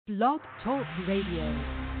Blog Talk Radio.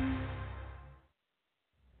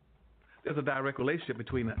 There's a direct relationship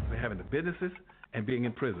between having the businesses and being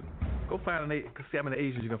in prison. Go find see how many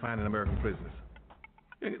Asians you can find in American prisons.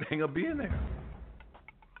 They ain't gonna be in there.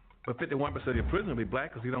 But 51% of your prisoners will be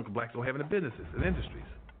black because blacks don't have any businesses and industries.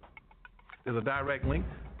 There's a direct link.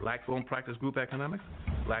 Blacks won't practice group economics.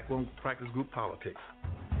 Black won't practice group politics.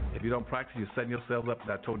 If you don't practice, you're setting yourself up.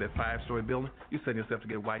 I told that 5-story building, you're setting yourself to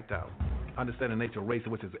get wiped out. Understand the nature of race,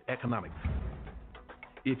 which is economics.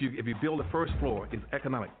 If you build the first floor, it's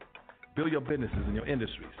economic. Build your businesses and your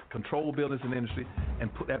industries. Control business and industry,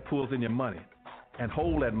 and put that pools in your money, and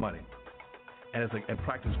hold that money, and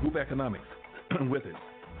practice group economics with it.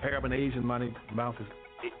 Arab and Asian money bounces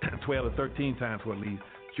 12 to 13 times what it leaves.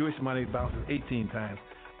 Jewish money bounces 18 times.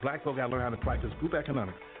 Black folk got to learn how to practice group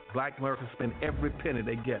economics. Black Americans spend every penny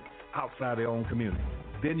they get outside their own community.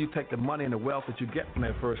 Then you take the money and the wealth that you get from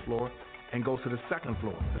that first floor and go to the second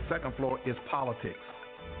floor. The second floor is politics.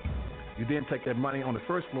 You then take that money on the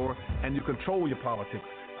first floor and you control your politics.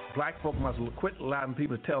 Black folk must quit allowing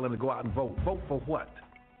people to tell them to go out and vote. Vote for what?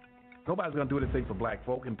 Nobody's going to do anything for black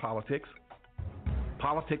folk in politics.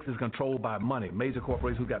 Politics is controlled by money. Major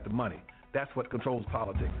corporations who got the money. That's what controls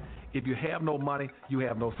politics. If you have no money, you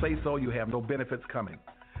have no say-so, you have no benefits coming.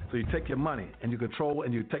 So you take your money and you control,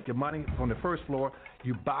 and you take your money from the first floor,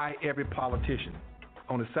 you buy every politician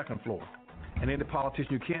on the second floor. And any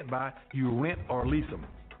politician you can't buy, you rent or lease them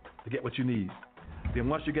to get what you need. Then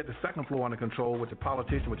once you get the second floor under control with the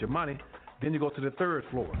politician, with your money, then you go to the third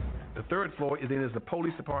floor. The third floor is the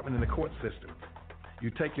police department and the court system.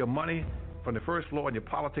 You take your money from the first floor and your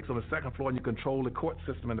politics on the second floor, and you control the court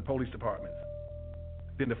system and the police departments.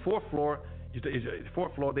 Then the fourth floor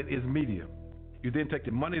then is media. You then take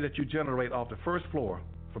the money that you generate off the first floor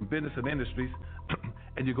from business and industries,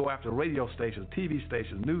 and you go after radio stations, TV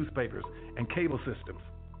stations, newspapers, and cable systems,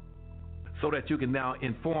 so that you can now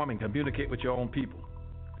inform and communicate with your own people.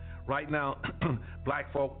 Right now,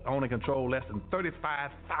 black folk own and control less than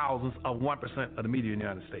 35,000 of 1% of the media in the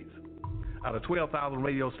United States. Out of 12,000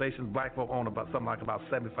 radio stations, black folk own about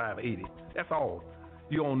 75, 80. That's all.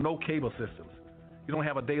 You own no cable systems. You don't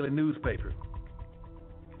have a daily newspaper.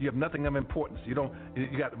 You have nothing of importance. You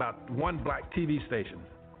got about one black TV station.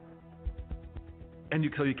 And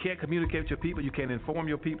so you can't communicate with your people. You can't inform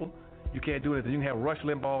your people. You can't do anything. You can have Rush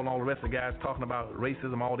Limbaugh and all the rest of the guys talking about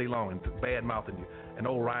racism all day long and bad-mouthing you, and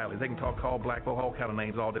O'Reilly. They can call black folk all kind of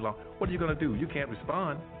names all day long. What are you going to do? You can't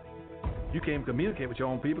respond. You can't communicate with your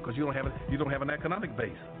own people because you don't have an economic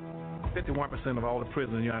base. 51% of all the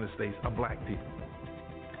prisoners in the United States are black people.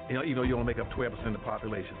 Even though you only make up 12% of the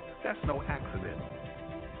population. That's no accident.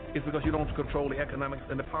 It's because you don't control the economics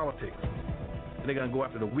and the politics. And they're going to go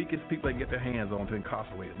after the weakest people they can get their hands on to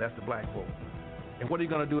incarcerate them. That's the black folk. And what are you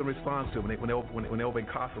going to do in response to them when they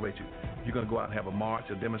over-incarcerate you? You're going to go out and have a march,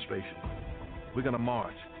 a demonstration. We're going to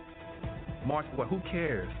march. March for what? Who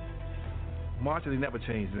cares? Marching never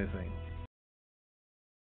changed anything.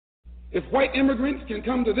 If white immigrants can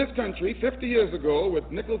come to this country 50 years ago with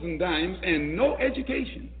nickels and dimes and no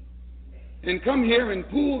education, and come here and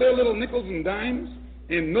pool their little nickels and dimes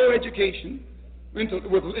and no education, and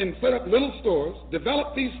set up little stores,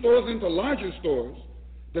 develop these stores into larger stores,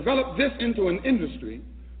 develop this into an industry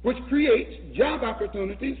which creates job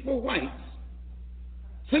opportunities for whites.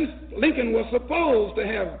 Since Lincoln was supposed to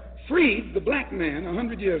have freed the black man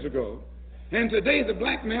 100 years ago, and today the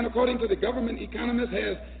black man, according to the government economist,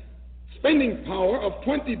 has spending power of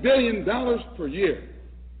 $20 billion per year.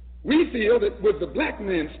 We feel that with the black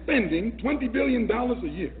man spending $20 billion a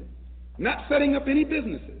year, not setting up any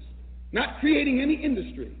businesses, not creating any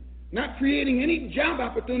industry, not creating any job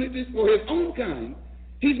opportunities for his own kind,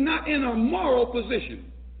 he's not in a moral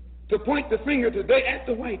position to point the finger today at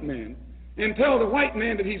the white man and tell the white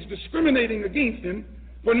man that he's discriminating against him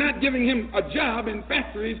for not giving him a job in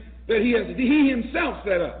factories that he himself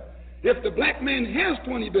set up. If the black man has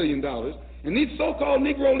 $20 billion, and these so-called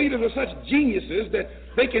Negro leaders are such geniuses that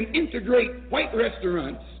they can integrate white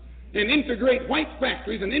restaurants and integrate white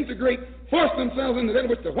factories and force themselves into that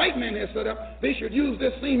which the white man has set up, they should use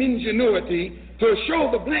this same ingenuity to show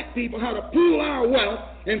the black people how to pool our wealth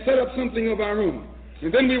and set up something of our own.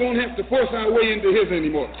 And then we won't have to force our way into his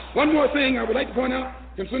anymore. One more thing I would like to point out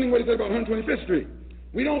concerning what he said about 125th Street.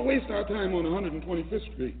 We don't waste our time on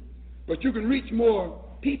 125th Street, but you can reach more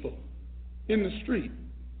people in the street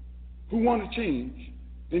who want to change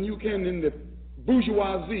than you can in the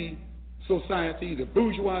bourgeoisie society, the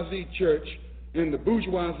bourgeoisie church, and the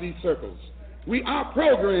bourgeoisie circles. Our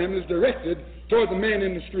program is directed toward the man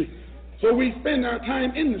in the street. So we spend our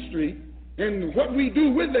time in the street, and what we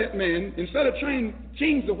do with that man, instead of trying to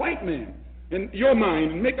change the white man, and your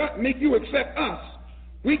mind and make you accept us.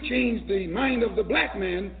 We change the mind of the black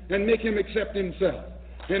man and make him accept himself.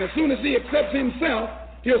 And as soon as he accepts himself,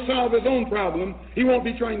 he'll solve his own problem. He won't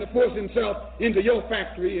be trying to force himself into your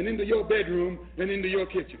factory and into your bedroom and into your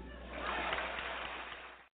kitchen.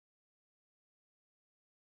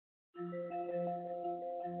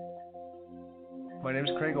 My name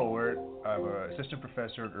is Craig Olwert. I'm an assistant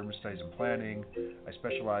professor in urban studies and planning. I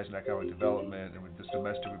specialize in economic development, and this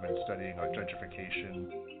semester we've been studying gentrification.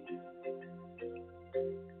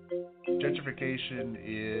 Gentrification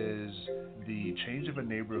is the change of a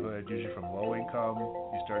neighborhood, usually from low income.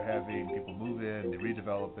 You start having people move in, they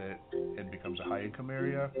redevelop it, and it becomes a high income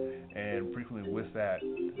area. And frequently with that,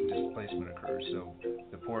 displacement occurs. So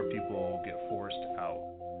the poor people get forced out.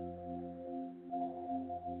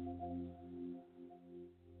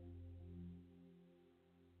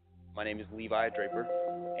 My name is Levi Draper,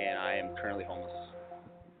 and I am currently homeless.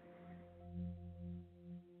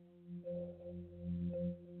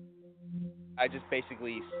 I just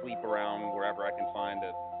basically sleep around wherever I can find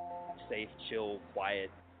a safe, chill, quiet,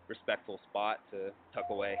 respectful spot to tuck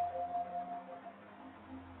away.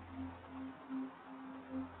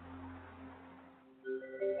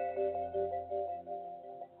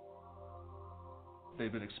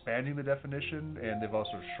 They've been expanding the definition, and they've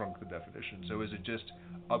also shrunk the definition. So is it just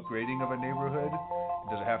upgrading of a neighborhood?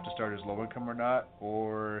 Does it have to start as low income or not?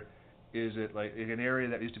 Or is it like an area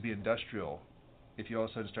that used to be industrial? If you all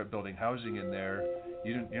of a sudden start building housing in there,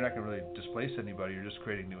 you're not going to really displace anybody. You're just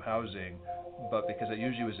creating new housing. But because it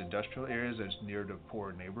usually was industrial areas and it's near to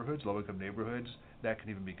poor neighborhoods, low-income neighborhoods, that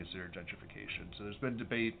can even be considered gentrification. So there's been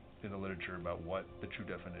debate in the literature about what the true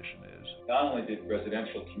definition is. Not only did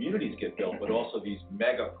residential communities get built, but also these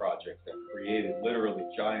mega projects that created literally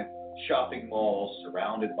giant shopping malls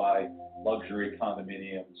surrounded by luxury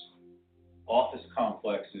condominiums, office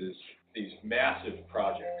complexes, these massive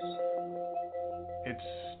projects. It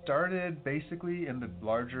started basically in the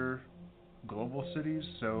larger global cities.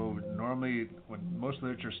 So normally when most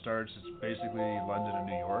literature starts, it's basically London and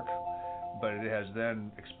New York, but it has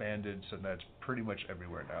then expanded, so that's pretty much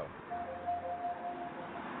everywhere now.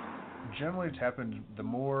 Generally it's happened the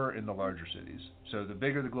more in the larger cities. So the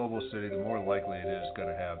bigger the global city, the more likely it is going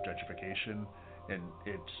to have gentrification, and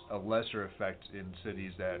it's a lesser effect in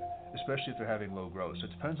cities that, especially if they're having low growth. So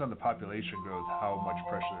it depends on the population growth, how much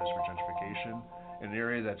pressure there is for gentrification. In an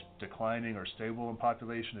area that's declining or stable in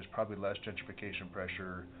population, there's probably less gentrification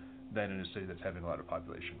pressure than in a city that's having a lot of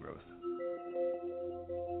population growth.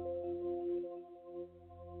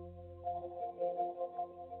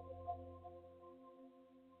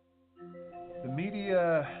 The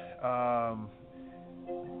media,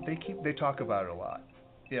 they talk about it a lot.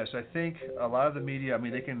 Yes, I think a lot of the media, I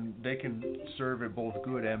mean, they can serve it both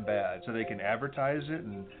good and bad. So they can advertise it,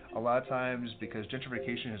 and a lot of times, because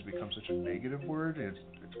gentrification has become such a negative word, it's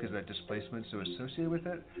because that displacement is so associated with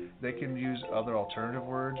it, they can use other alternative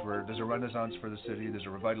words where there's a renaissance for the city, there's a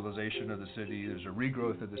revitalization of the city, there's a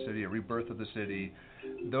regrowth of the city, a rebirth of the city.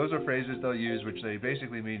 Those are phrases they'll use which they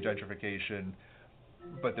basically mean gentrification,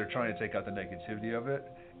 but they're trying to take out the negativity of it.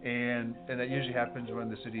 And that usually happens when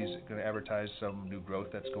the city's going to advertise some new growth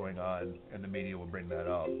that's going on, and the media will bring that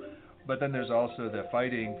up. But then there's also the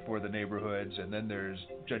fighting for the neighborhoods, and then there's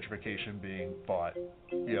gentrification being fought,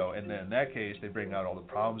 and then in that case they bring out all the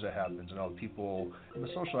problems that happens and all the people, and the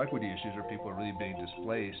social equity issues where people are really being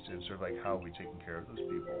displaced, and sort of like how are we taking care of those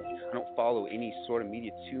people. I don't follow any sort of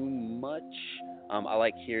media too much. I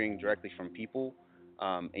like hearing directly from people,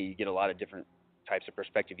 and you get a lot of different types of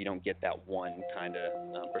perspective. You don't get that one kind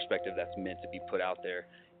of perspective that's meant to be put out there.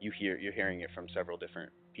 You're hearing it from several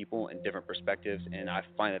different people and different perspectives, and I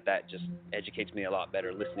find that just educates me a lot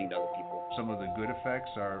better listening to other people. Some of the good effects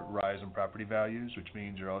are rise in property values, which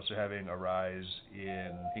means you're also having a rise in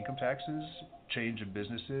income taxes, change in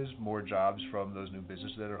businesses, more jobs from those new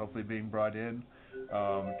businesses that are hopefully being brought in,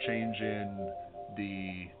 change in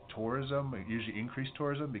the tourism, usually increased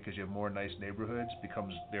tourism because you have more nice neighborhoods,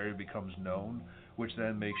 the area becomes known, which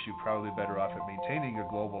then makes you probably better off at maintaining your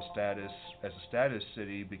global status as a status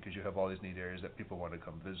city because you have all these neat areas that people want to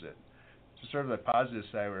come visit. So sort of the positive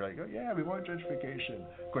side, we're like, oh yeah, we want gentrification.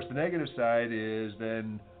 Of course, the negative side is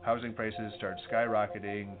then housing prices start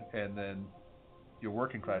skyrocketing, and then your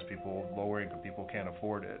working class people, lower income people can't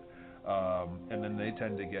afford it. And then they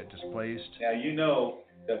tend to get displaced. Now, you know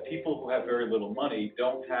that people who have very little money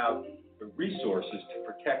don't have the resources to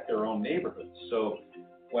protect their own neighborhoods. So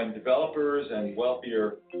when developers and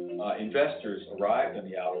wealthier investors arrived in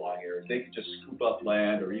the outlying areas, they could just scoop up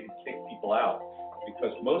land or even kick people out,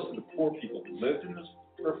 because most of the poor people who lived in those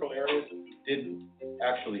peripheral areas didn't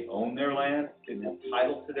actually own their land, didn't have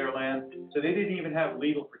title to their land, so they didn't even have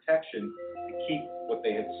legal protection to keep what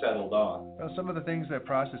they had settled on. Well, some of the things that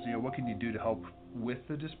process, what can you do to help with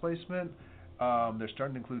the displacement? They're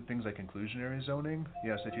starting to include things like inclusionary zoning.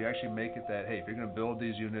 Yes, if you actually make it that, hey, if you're going to build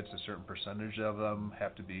these units, a certain percentage of them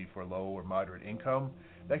have to be for low or moderate income,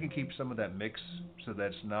 that can keep some of that mix so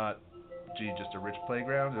that's not, just a rich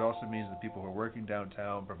playground. It also means that people who are working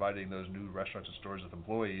downtown, providing those new restaurants and stores with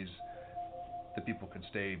employees, the people can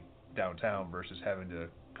stay downtown versus having to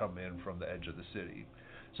come in from the edge of the city.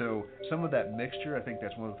 So some of that mixture, I think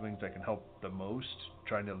that's one of the things that can help the most,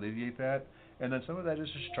 trying to alleviate that. And then some of that is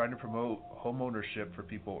just trying to promote home ownership for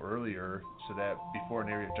people earlier so that before an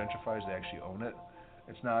area gentrifies, they actually own it.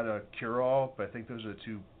 It's not a cure-all, but I think those are the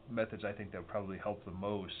two methods I think that would probably help the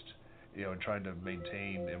most, in trying to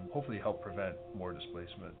maintain and hopefully help prevent more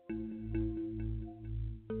displacement.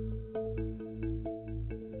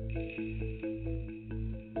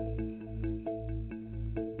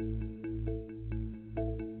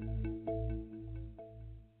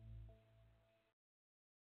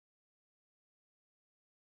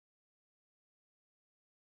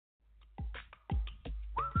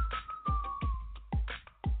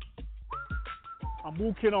 I'm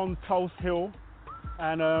walking on Tulse Hill,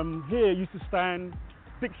 and here used to stand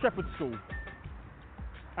Dick Shepherd School,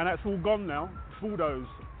 and that's all gone now. It's bulldozed.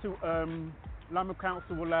 Lambeth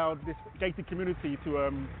Council allowed this gated community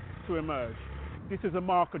to emerge. This is a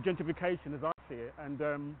mark of gentrification as I see it, and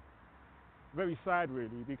very sad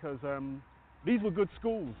really, because these were good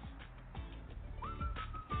schools.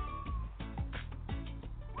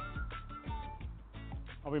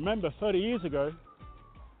 I remember 30 years ago,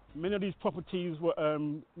 many of these properties were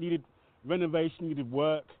needed renovation, needed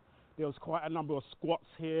work. There was quite a number of squats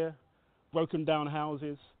here, broken down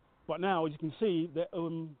houses. But now, as you can see, they're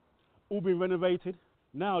all been renovated.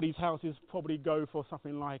 Now these houses probably go for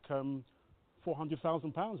something like £400,000,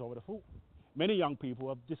 I would have thought. Many young people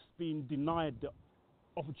have just been denied the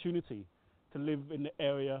opportunity to live in the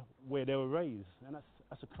area where they were raised, and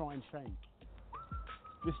that's a crying shame.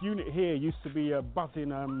 This unit here used to be a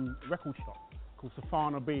buzzing record shop called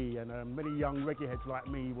Safana B, and many young reggae heads like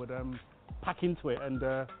me would pack into it and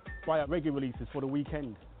buy up reggae releases for the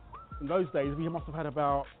weekend. In those days, we must have had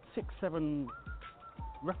about 6-7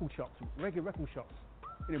 reggae record shops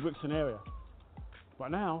in the Brixton area. But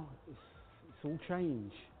now, it's all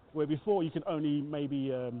changed. Where before you could only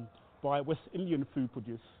maybe buy West Indian food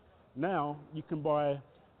produce, now you can buy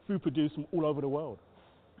food produce from all over the world.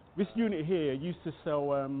 This unit here used to sell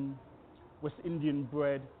West Indian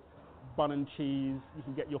bread, bun and cheese, you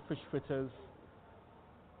can get your fish fritters.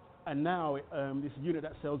 And now this unit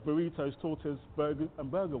that sells burritos, tortas, burgers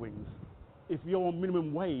and burger wings. If you're on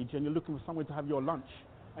minimum wage and you're looking for somewhere to have your lunch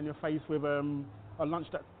and you're faced with a lunch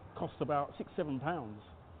that costs about £6-7,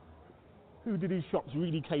 who do these shops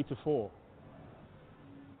really cater for?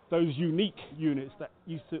 Those unique units that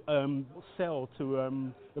used to sell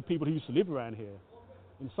to the people who used to live around here.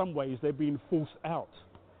 In some ways they're being forced out.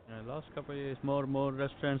 Last couple of years, more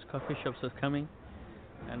restaurants, coffee shops are coming,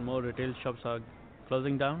 and more retail shops are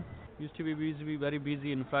closing down. Used to be busy, very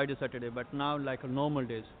busy on Friday, Saturday, but now like normal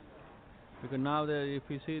days. Because now if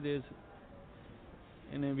you see this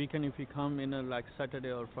in a weekend, if you come in like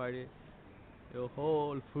Saturday or Friday, your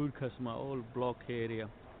whole food customer, whole block area.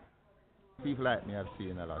 People like me have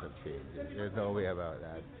seen a lot of changes. There's no way about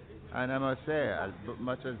that. And I must say, as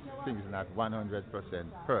much as things are not 100%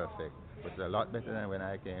 perfect, but it's a lot better than when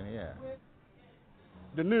I came here.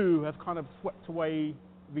 The new have kind of swept away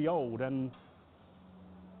the old, and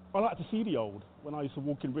I like to see the old when I used to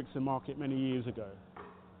walk in Brixton Market many years ago.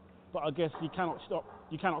 But I guess you cannot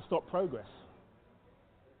stop progress.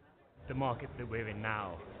 The market that we're in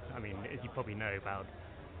now, I mean, as you probably know about,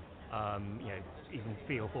 even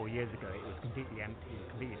 3 or 4 years ago, it was completely empty,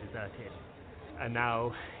 completely deserted. And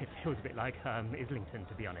now it feels a bit like Islington,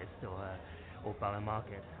 to be honest, or Borough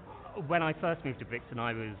Market. When I first moved to Brixton,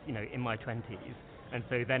 I was, in my 20s, and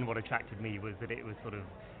so then what attracted me was that it was sort of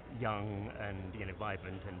young and,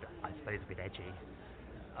 vibrant and I suppose a bit edgy.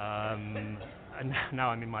 And now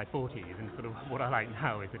I'm in my 40s, and sort of what I like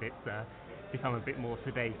now is that it's become a bit more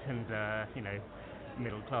sedate and,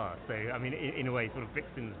 middle class. So, I mean, in a way, sort of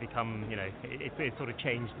Brixton's become, it's sort of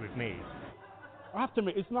changed with me. I have to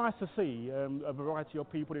admit, it's nice to see a variety of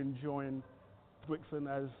people enjoying Brixton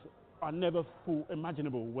as I never thought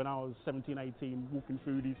imaginable when I was 17, 18, walking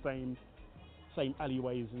through these same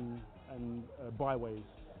alleyways and byways.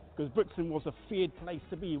 Because Brixton was a feared place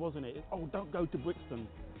to be, wasn't it? Oh, don't go to Brixton,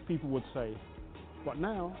 people would say. But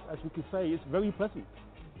now, as we can say, it's very pleasant.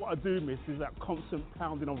 What I do miss is that constant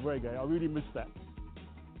pounding of reggae. I really miss that.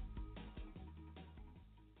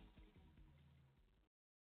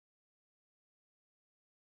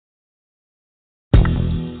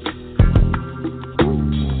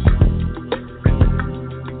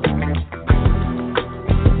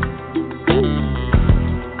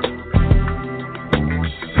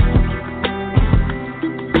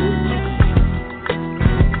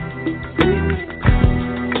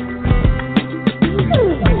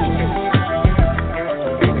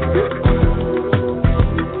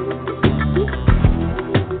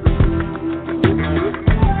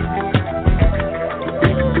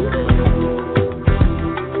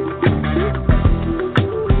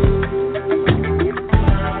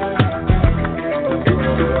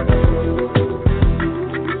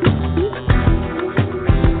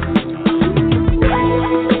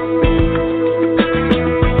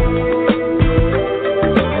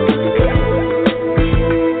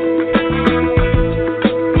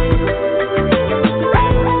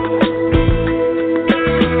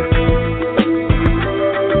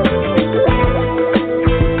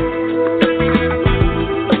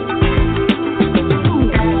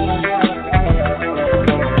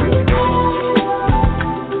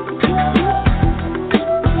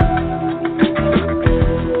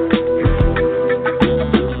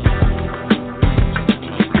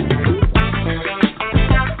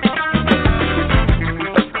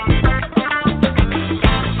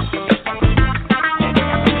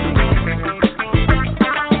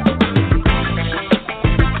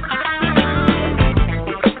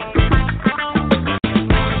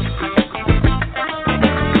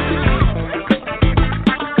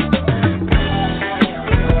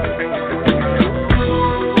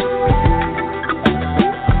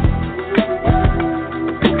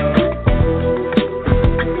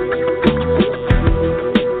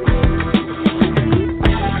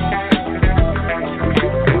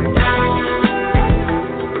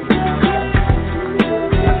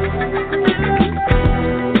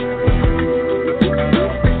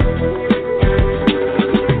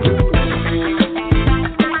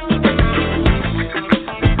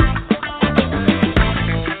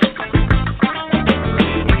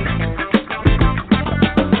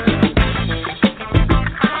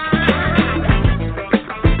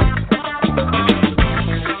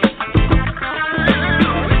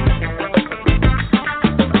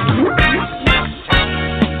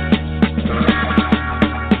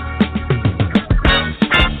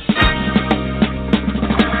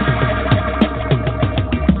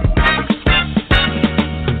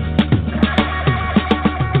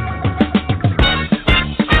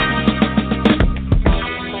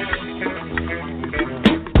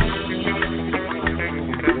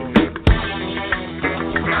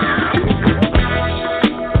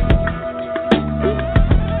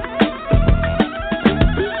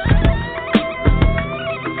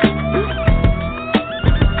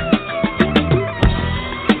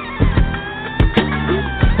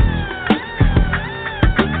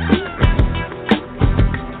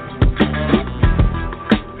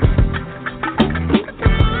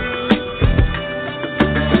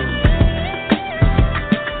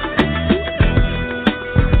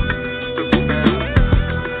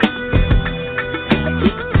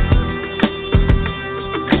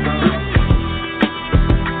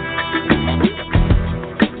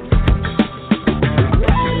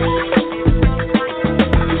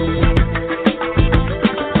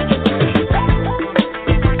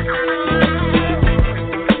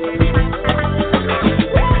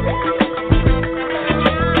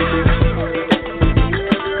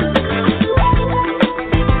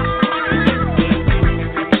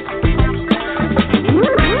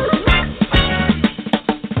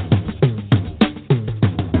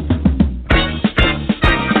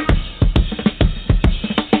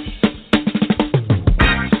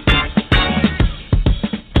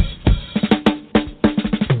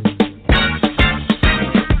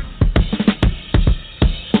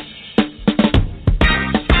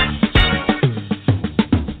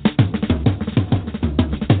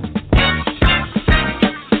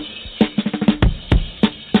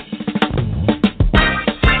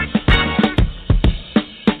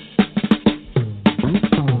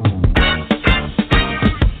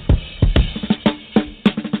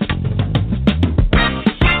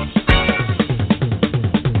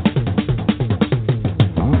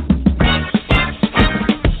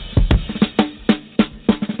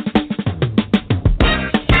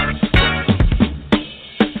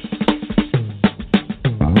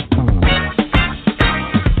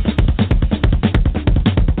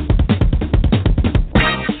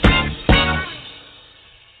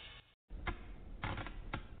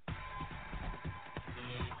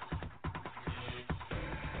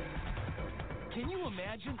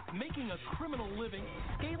 making a criminal living,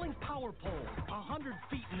 scaling power poles 100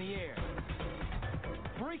 feet in the air,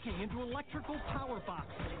 breaking into electrical power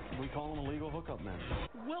boxes. We call them illegal hookup men.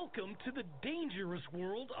 Welcome to the dangerous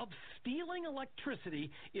world of stealing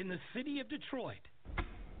electricity in the city of Detroit.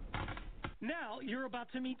 Now you're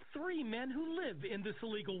about to meet 3 men who live in this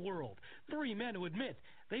illegal world. 3 men who admit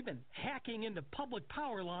they've been hacking into public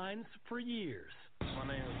power lines for years. My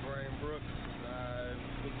name is Brian Brooks. I've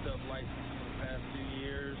hooked up lights for the past few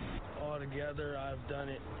years. Altogether, I've done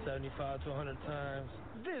it 75 to 100 times.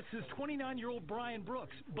 This is 29-year-old Brian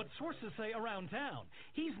Brooks, but sources say around town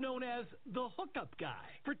he's known as the hookup guy.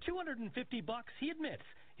 For $250, he admits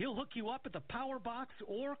he'll hook you up at the power box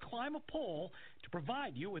or climb a pole to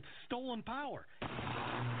provide you with stolen power.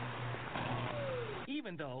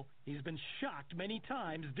 Even though he's been shocked many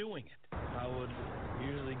times doing it. I would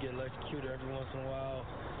usually get electrocuted every once in a while.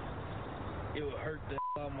 It would hurt the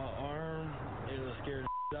out of my arm. It would scare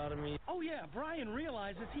the out of me. Oh yeah, Brian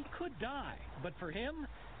realizes he could die, but for him,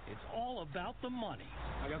 it's all about the money.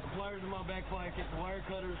 I got the pliers in my back pocket, the wire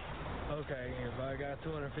cutters. Okay, if I got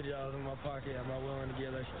 $250 in my pocket, am I willing to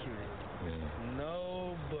get electrocuted? Yeah.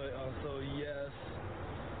 No, but also yes.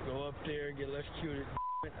 Go up there, get electrocuted.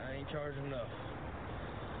 I ain't charging enough.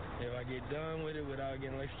 If I get done with it without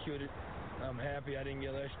getting electrocuted, I'm happy I didn't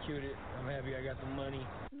get electrocuted. I'm happy I got the money.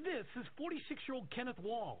 This is 46-year-old Kenneth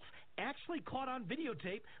Walls, actually caught on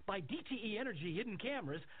videotape by DTE Energy hidden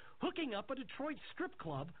cameras, hooking up a Detroit strip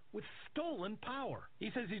club with stolen power.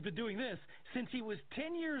 He says he's been doing this since he was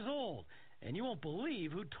 10 years old, and you won't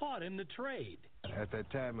believe who taught him the trade. At that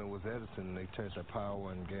time, it was Edison. They turned the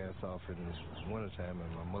power and gas off in the wintertime,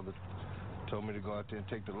 and my mother told me to go out there and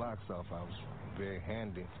take the locks off. I was very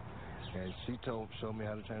handy, and she showed me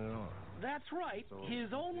how to turn it on. That's right.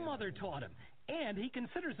 His own mother taught him, and he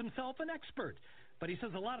considers himself an expert. But he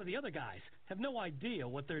says a lot of the other guys have no idea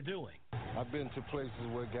what they're doing. I've been to places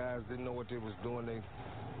where guys didn't know what they was doing.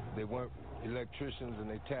 They weren't electricians,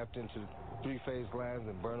 and they tapped into 3-phase lines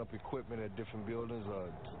and burned up equipment at different buildings,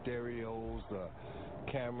 stereos,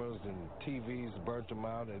 cameras and TVs, burnt them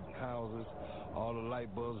out at houses. All the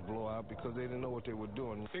light bulbs blow out because they didn't know what they were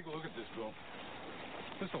doing. Take a look at this, Bill.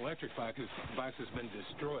 This electric box has been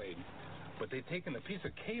destroyed, but they've taken a piece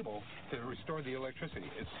of cable to restore the electricity.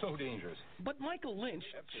 It's so dangerous. But Michael Lynch,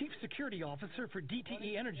 Chief Security Officer for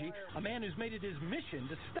DTE Energy, a man who's made it his mission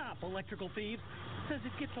to stop electrical thieves, says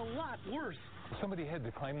it gets a lot worse. Somebody had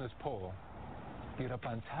to climb this pole, get up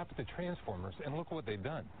on top of the transformers, and look what they've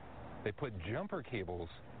done. They put jumper cables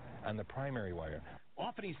on the primary wire.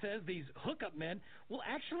 Often, he says, these hookup men will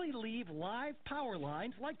actually leave live power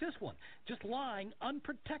lines like this one, just lying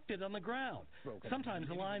unprotected on the ground. Sometimes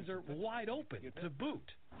the lines are wide open to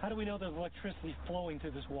boot. How do we know there's electricity flowing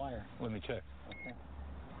through this wire? Let me check. Okay.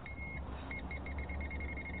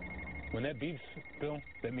 When that beeps, Bill,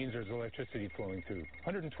 that means there's electricity flowing through.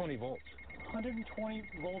 120 volts. 120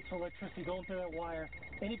 volts of electricity going through that wire.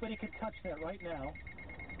 Anybody could touch that right now,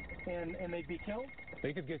 and they'd be killed?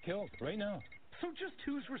 They could get killed right now. So just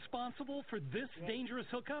who's responsible for this dangerous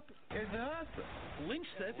hookup? It's us. Lynch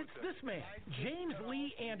says it's this man, James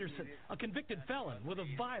Lee Anderson, a convicted felon with a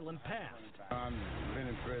violent past. I've been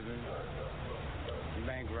in prison,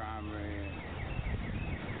 bank robbery,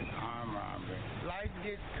 armed robbery. Lights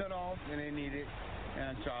get cut off and they need it,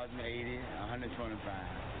 and I charge them 80, 125,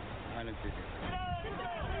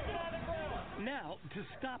 150. Now, to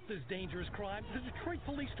stop this dangerous crime, the Detroit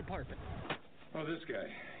Police Department. Oh, this guy.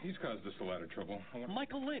 He's caused us a lot of trouble.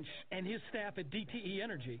 Michael Lynch and his staff at DTE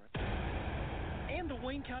Energy and the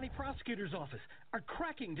Wayne County Prosecutor's Office are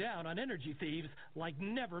cracking down on energy thieves like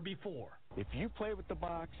never before. If you play with the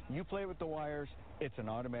box, you play with the wires, it's an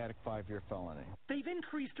automatic 5-year felony. They've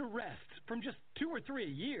increased arrests from just 2 or 3 a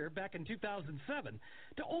year back in 2007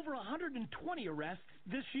 to over 120 arrests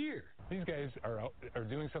this year. These guys are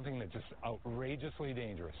doing something that's just outrageously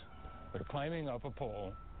dangerous. They're climbing up a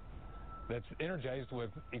pole that's energized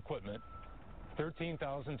with equipment,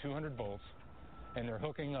 13,200 volts, and they're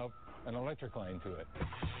hooking up an electric line to it.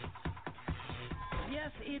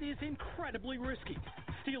 Yes, it is incredibly risky.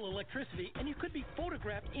 Steal electricity, and you could be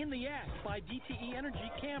photographed in the act by DTE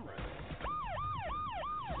Energy cameras.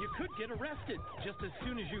 You could get arrested just as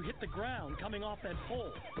soon as you hit the ground coming off that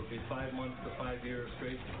pole. It'll be 5 months to 5 years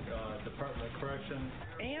straight Department of Corrections.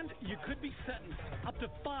 And you could be sentenced up to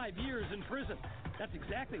 5 years in prison. That's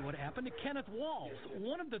exactly what happened to Kenneth Walls,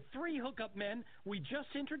 one of the 3 hookup men we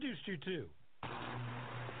just introduced you to.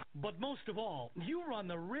 But most of all, you run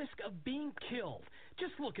the risk of being killed.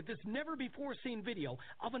 Just look at this never-before-seen video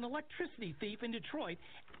of an electricity thief in Detroit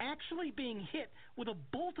actually being hit with a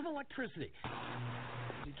bolt of electricity.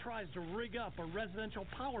 he tries to rig up a residential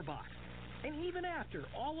power box. And even after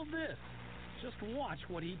all of this, just watch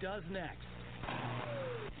what he does next.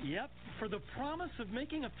 Yep, for the promise of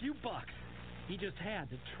making a few bucks, he just had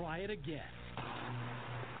to try it again.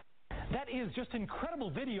 That is just incredible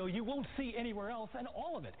video you won't see anywhere else, and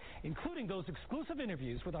all of it, including those exclusive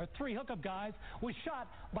interviews with our 3 hookup guys, was shot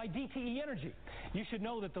by DTE Energy. You should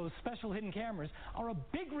know that those special hidden cameras are a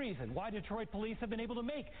big reason why Detroit police have been able to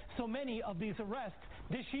make so many of these arrests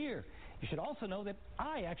this year. You should also know that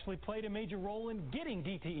I actually played a major role in getting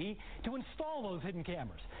DTE to install those hidden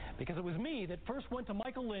cameras, because it was me that first went to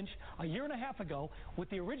Michael Lynch a year and a half ago with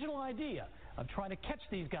the original idea of trying to catch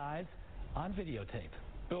these guys on videotape.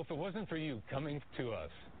 Bill, if it wasn't for you coming to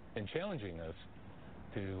us and challenging us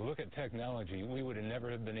to look at technology, we would have never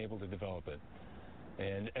have been able to develop it.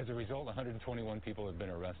 And as a result, 121 people have been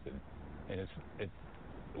arrested. And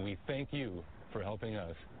we thank you for helping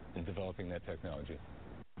us in developing that technology.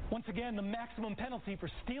 Once again, the maximum penalty for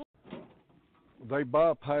stealing. They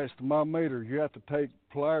bypassed my meter. You have to take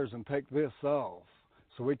pliers and take this off.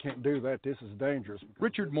 So we can't do that. This is dangerous.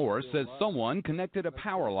 Richard Moore says someone connected a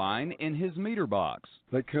power line in his meter box.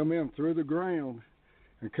 They come in through the ground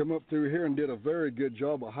and come up through here and did a very good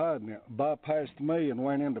job of hiding it. Bypassed me and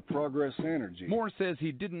went into Progress Energy. Moore says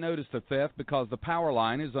he didn't notice the theft because the power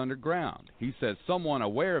line is underground. He says someone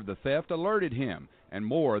aware of the theft alerted him, and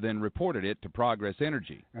Moore then reported it to Progress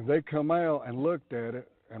Energy. And they come out and looked at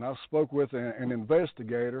it, and I spoke with an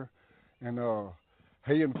investigator, and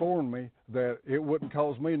he informed me that it wouldn't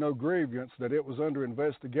cause me no grievance, that it was under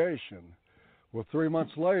investigation. Well, 3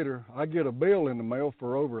 months later, I get a bill in the mail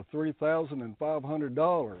for over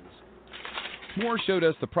 $3,500. Moore showed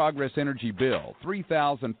us the Progress Energy bill,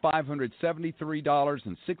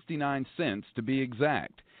 $3,573.69 to be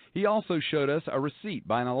exact. He also showed us a receipt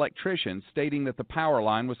by an electrician stating that the power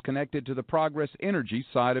line was connected to the Progress Energy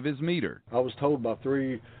side of his meter. I was told by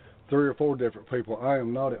three or four different people, I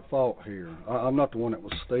am not at fault here. I'm not the one that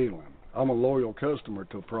was stealing. I'm a loyal customer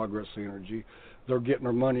to Progress Energy. They're getting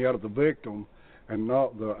their money out of the victim and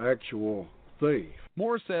not the actual thief.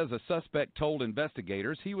 Moore says a suspect told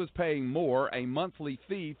investigators he was paying Moore a monthly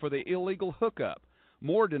fee for the illegal hookup.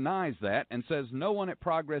 Moore denies that and says no one at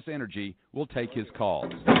Progress Energy will take his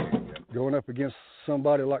calls. Going up against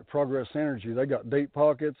somebody like Progress Energy, they got deep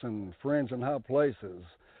pockets and friends in high places.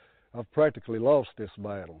 I've practically lost this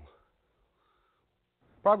battle.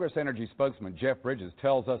 Progress Energy spokesman Jeff Bridges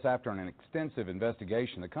tells us after an extensive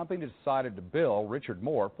investigation, the company decided to bill Richard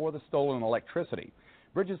Moore for the stolen electricity.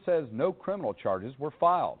 Bridges says no criminal charges were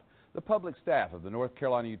filed. The public staff of the North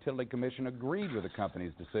Carolina Utility Commission agreed with the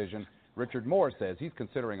company's decision. Richard Moore says he's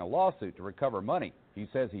considering a lawsuit to recover money he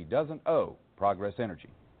says he doesn't owe Progress Energy.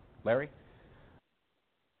 Larry?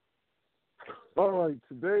 All right,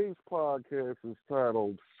 today's podcast is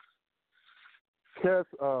titled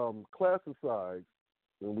Classicide,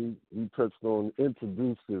 and we touched on,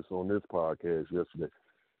 introduced this on this podcast yesterday.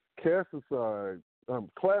 Classicide,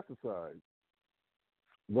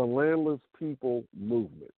 the Landless People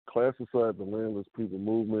Movement. Classicide, the Landless People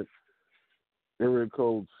Movement. Area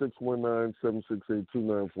code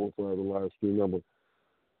 619-768-2945, the live stream number.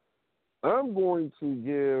 I'm going to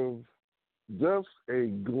give just a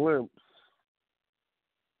glimpse,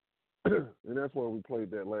 and that's why we played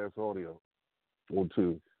that last audio or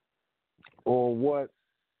two, on what,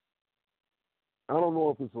 I don't know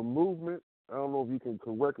if it's a movement. I don't know if you can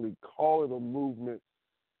correctly call it a movement,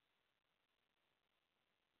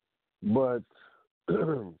 but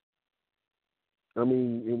I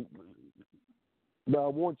mean, but I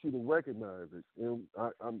want you to recognize it. And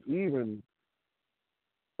I'm even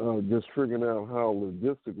just figuring out how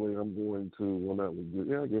logistically I'm going to, well, not logistically,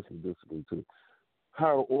 yeah, I guess logistically too,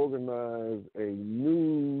 how to organize a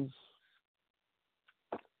news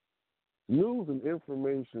and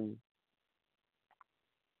information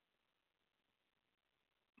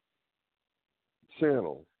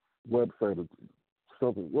channel, website, or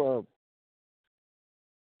something, well,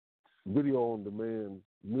 video on demand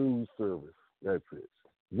news service. That's it.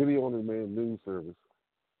 Video on demand news service,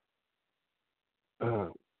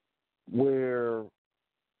 where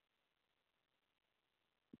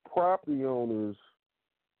property owners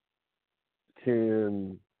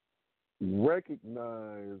can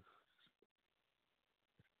recognize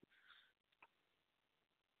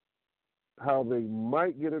how they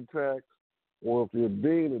might get attacked, or if they're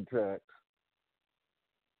being attacked,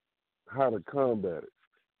 how to combat it.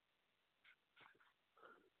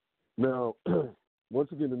 Now,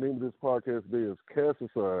 once again, the name of this podcast today is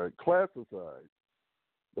Classicide,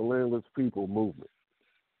 the Landless People Movement.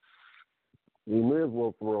 You may as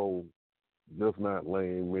well throw just not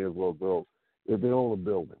lame, may as well throw if they own a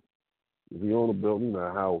building. If you own a building,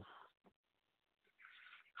 a house,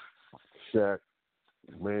 shack,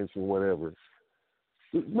 mansion, whatever.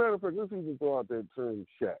 As a matter of fact, let's even throw out that term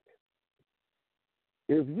shack.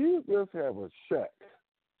 If you just have a shack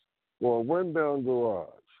or a rundown garage,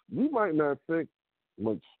 you might not think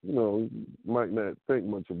much, might not think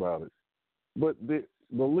much about it. But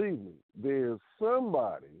believe me, there's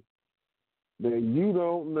somebody that you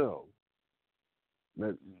don't know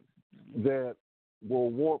that will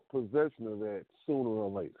want possession of that sooner or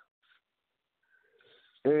later.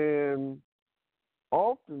 And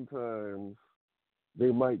oftentimes,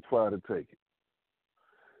 they might try to take it.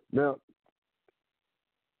 Now,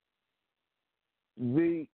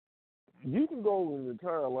 you can go over an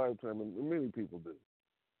entire lifetime, and many people do.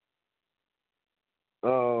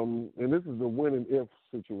 And this is a when and if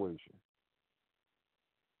situation.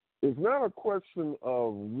 It's not a question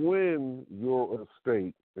of when your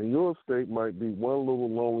estate, and your estate might be one little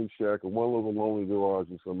lonely shack or one little lonely garage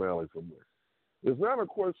in some alley somewhere. It's not a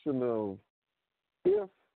question of if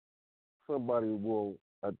somebody will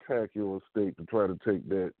attack your estate to try to take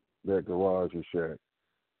that garage or shack.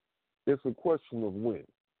 It's a question of when.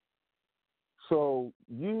 So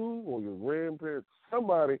you or your grandparents,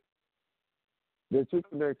 somebody that you're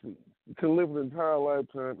connected can live an entire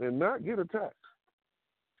lifetime and not get attacked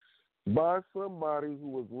by somebody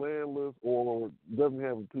who is landless or doesn't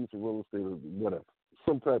have a piece of real estate or whatever,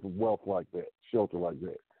 some type of wealth like that, shelter like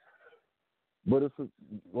that. But it's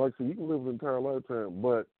like I said, you can live an entire lifetime,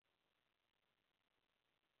 but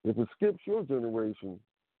if it skips your generation,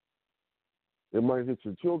 it might hit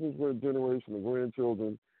your children's generation or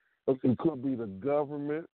grandchildren. It could be the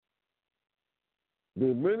government.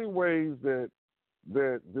 There are many ways that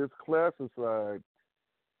this classicide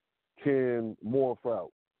can morph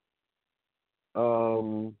out.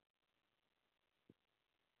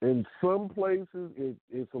 In some places,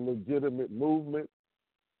 it's a legitimate movement.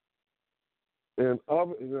 And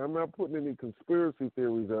I'm not putting any conspiracy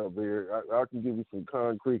theories out there. I can give you some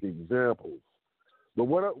concrete examples. But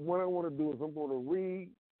what I want to do is I'm going to read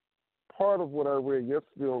part of what I read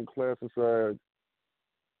yesterday on Classicide,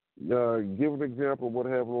 give an example of what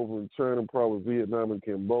happened over in China, probably Vietnam and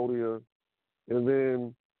Cambodia, and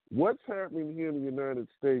then what's happening here in the United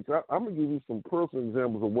States. I'm going to give you some personal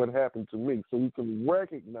examples of what happened to me so you can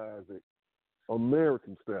recognize it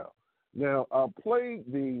American style. Now, I played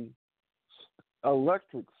the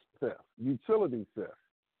electric theft, utility theft,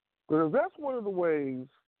 because that's one of the ways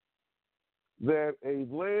that a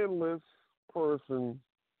landless person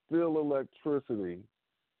steal electricity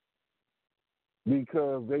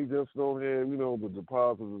because they just don't have, the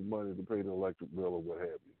deposit of money to pay the electric bill or what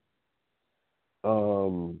have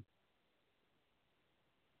you.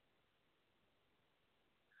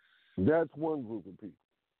 That's one group of people.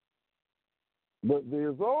 But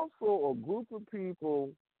there's also a group of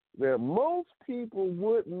people that most people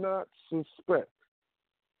would not suspect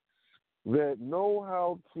that know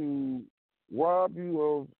how to rob you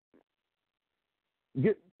of.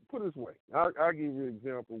 Put it this way, I'll give you an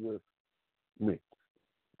example with me.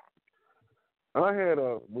 I had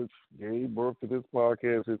which gave birth to this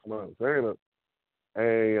podcast 6 months. I had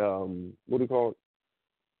what do you call it?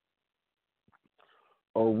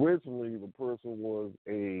 Originally, the person was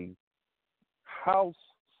a house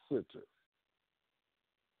sitter.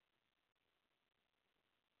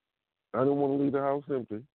 I didn't want to leave the house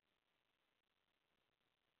empty.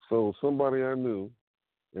 So somebody I knew,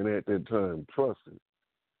 and at that time trusted,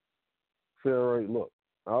 said, all right, look,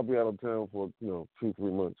 I'll be out of town for, 2-3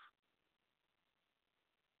 months.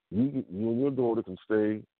 You and your daughter can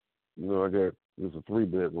stay. It's a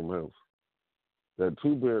 3-bedroom house. Got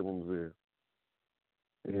 2 bedrooms there.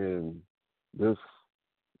 And just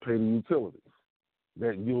pay the utilities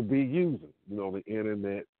that you'll be using. The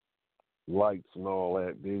internet, lights and all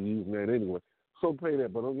that. They're using that anyway. So pay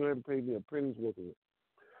that, but I'm going to have to pay me a penny's worth of it.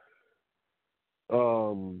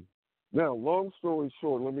 Now, long story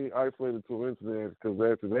short, let me isolate it to an incident because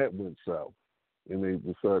after that went south and they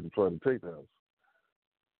decided to try to take the house,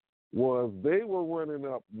 was they were running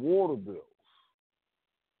up water bills.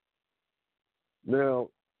 Now,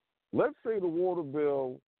 let's say the water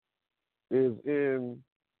bill is in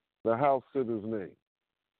the house sitter's name.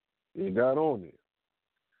 It got on there.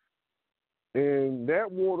 And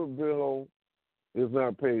that water bill is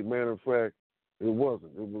not paid. Matter of fact, it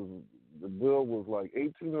wasn't. The bill was like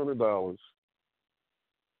 $1,800.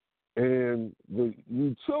 And the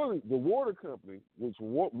water company, which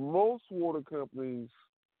most water companies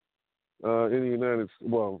in the United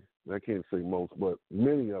States, well, I can't say most, but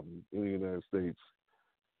many of them in the United States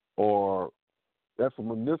that's a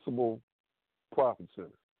municipal profit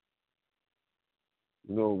center.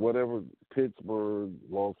 whatever, Pittsburgh,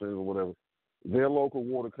 Los Angeles, whatever, their local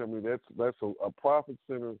water company, that's a profit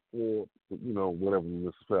center for, whatever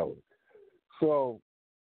municipality. So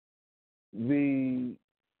they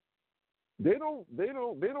don't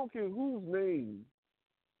care whose name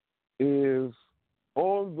is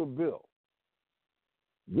on the bill.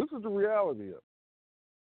 This is the reality of it.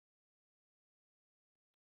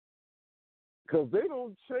 Because they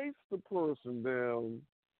don't chase the person down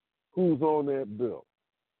who's on that bill.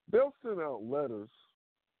 They'll send out letters.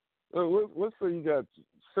 Let's say you got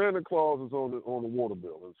Santa Claus is on the water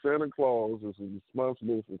bill, and Santa Claus is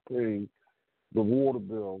responsible for paying the water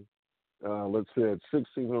bill. Let's say at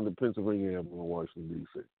 1600 Pennsylvania Avenue in Washington,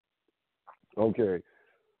 D.C. Okay.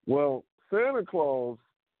 Well, Santa Claus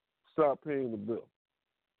stopped paying the bill.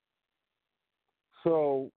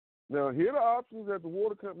 So now here are the options that the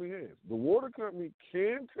water company has. The water company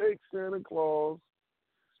can take Santa Claus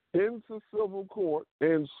into civil court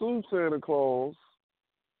and sue Santa Claus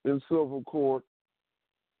in civil court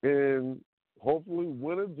and hopefully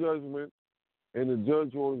win a judgment, and the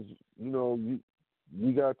judge orders, you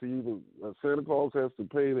got to either, Santa Claus has to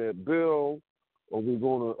pay that bill, or we're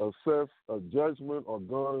going to assess a judgment or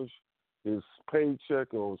garnish his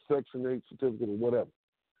paycheck or Section 8 certificate or whatever.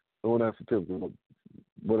 Or not certificate, but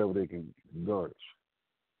whatever they can garnish.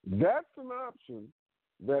 That's an option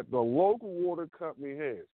that the local water company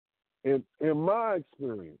has. And in my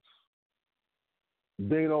experience,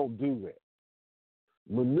 they don't do that.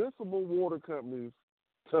 Municipal water companies,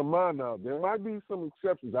 to my knowledge, there might be some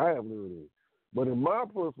exceptions I haven't heard of, but in my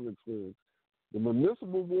personal experience, the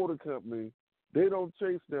municipal water company, they don't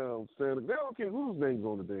chase down Santa. They don't care whose name's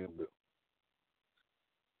on the damn bill.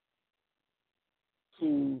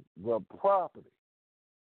 To the property.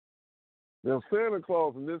 Now, Santa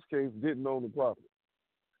Claus in this case didn't own the property.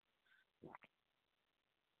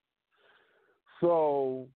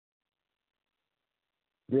 So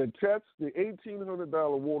they attach the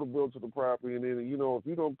 $1,800 water bill to the property, and then, if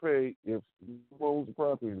you don't pay, if you owns the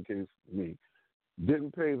property, in the case of me,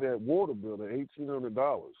 didn't pay that water bill, the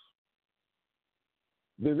 $1,800,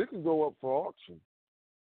 then it can go up for auction,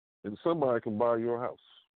 and somebody can buy your house.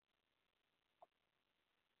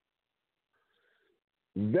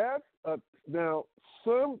 That's now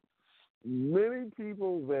many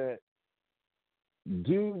people that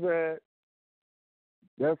do that,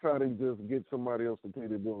 that's how they just get somebody else to pay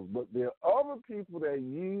their bills. But there are other people that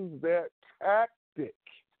use that tactic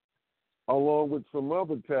along with some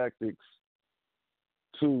other tactics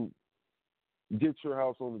to get your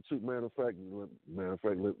house on the cheap. Matter of fact,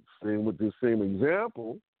 let's say with this same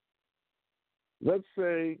example, let's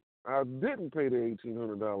say I didn't pay the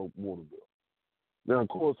 $1,800 water bill. Now, of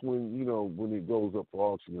course, when it goes up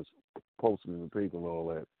for auction, it's posted in the paper and all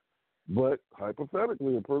that. But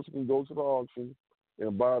hypothetically, a person can go to the auction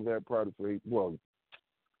and buy that product for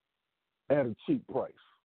at a cheap price,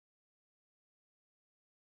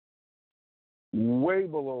 way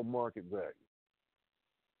below market value.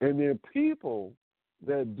 And there are people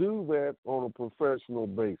that do that on a professional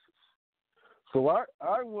basis. So I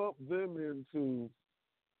lump them into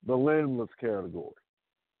the landless category.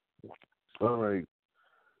 All right.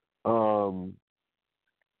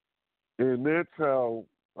 And that's how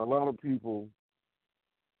a lot of people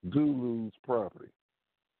do lose property.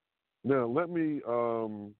 Now, let me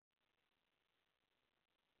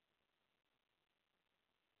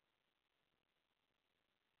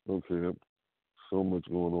okay, so much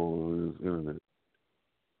going on this internet.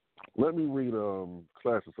 Let me read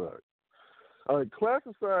Classicide. All right,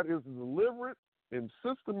 Classicide is the deliberate and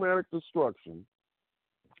systematic destruction,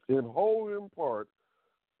 in whole or in part,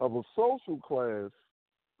 of a social class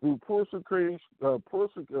through persecution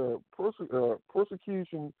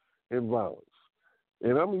and violence.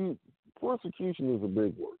 And I mean, persecution is a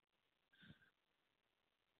big word.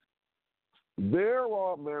 There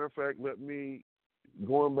are, matter of fact,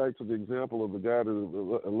 going back to the example of the guy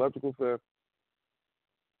to the electrical theft,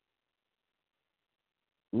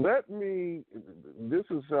 this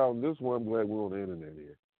is why I'm glad we're on the internet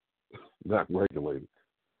here, not regulated.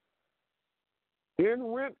 In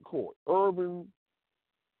rent court,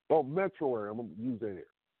 metro area, I'm going to use that here.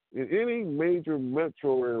 In any major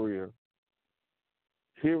metro area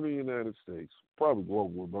here in the United States, probably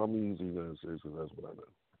global, but I'm going to use the United States because that's what I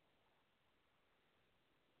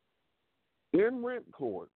know. In rent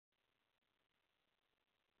court,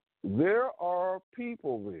 there are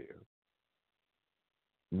people there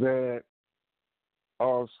that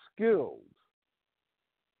are skilled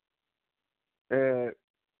at,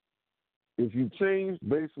 if you change,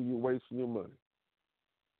 basically you're wasting your money.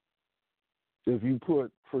 If you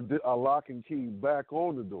put a lock and key back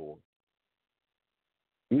on the door,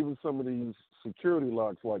 even some of these security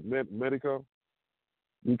locks like Medico,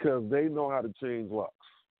 because they know how to change locks.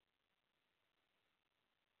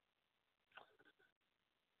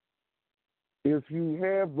 If you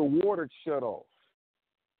have the water shut off,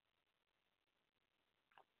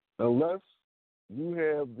 unless you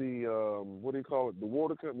have the, the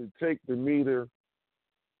water company take the meter,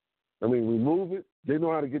 remove it, they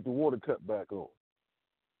know how to get the water cut back on,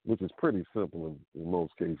 which is pretty simple in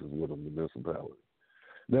most cases with a municipality.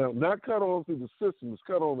 Now, not cut on through the system, it's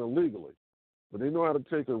cut on illegally, but they know how to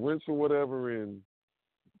take a wrench or whatever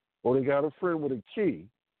or they got a friend with a key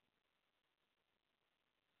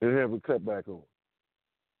and have it cut back on.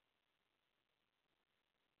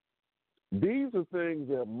 These are things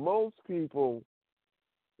that most people,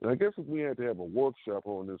 and I guess if we had to have a workshop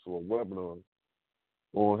on this or a webinar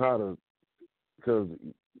on how to, because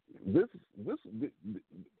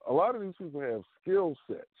a lot of these people have skill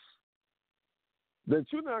sets that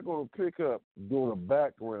you're not going to pick up doing a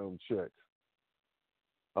background check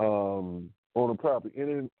on a property. And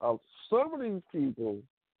then some of these people,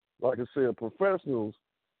 like I said, professionals,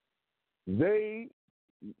 they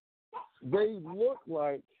look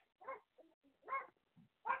like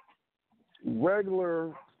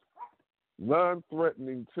regular,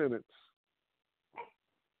 non-threatening tenants,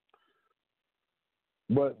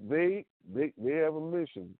 but they have a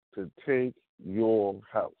mission to take your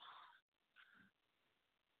house.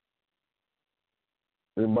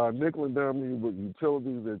 And by nickel and diming with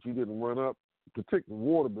utilities that you didn't run up, particularly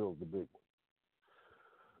water bill is the big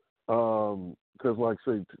one. Because, like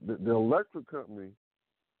I say, the electric company,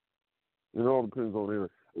 it all depends on the area.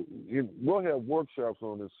 We'll have workshops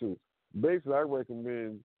on this too. Basically, I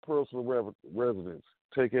recommend personal residence.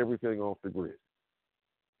 Take everything off the grid.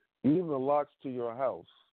 Even the locks to your house.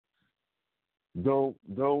 Don't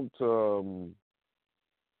the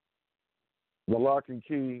lock and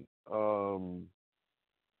key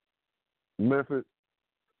method.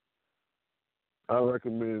 I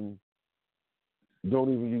recommend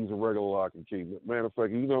don't even use a regular lock and key. Matter of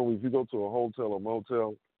fact, if you go to a hotel or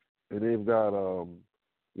motel and they've got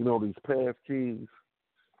these pass keys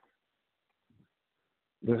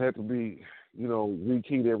that have to be,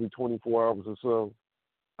 rekeyed every 24 hours or so.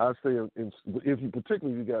 I say,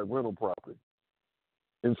 particularly if you got rental property,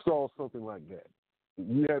 install something like that.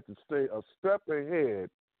 You have to stay a step ahead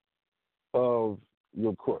of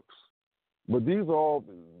your crooks. But these are all,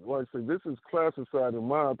 like I say, this is Classicide, in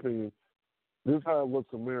my opinion. This is how it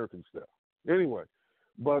looks American style. Anyway,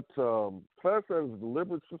 but Classicide is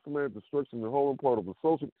deliberate, systematic destruction of the whole part of a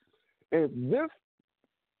social. And this,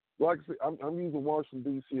 like I say, I'm using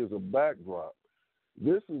Washington, D.C. as a backdrop.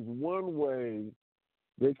 This is one way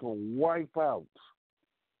they can wipe out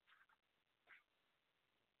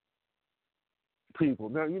people.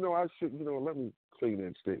 Now, let me clean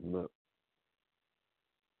that statement up.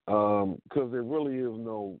 Because there really is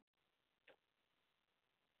no,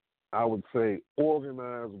 I would say,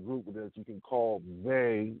 organized group that you can call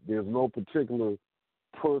they. There's no particular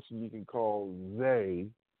person you can call they.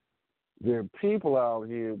 There are people out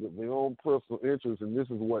here with their own personal interests, and this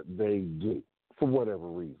is what they do for whatever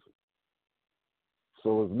reason.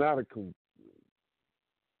 So it's not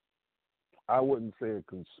I wouldn't say a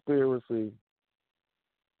conspiracy,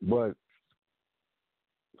 but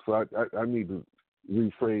so I need to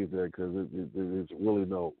rephrase that because it's really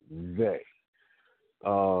no they.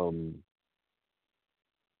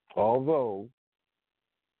 Although,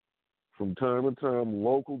 from time to time,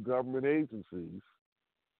 local government agencies,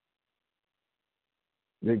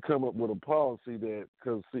 they come up with a policy that,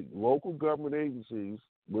 because local government agencies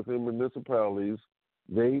within municipalities,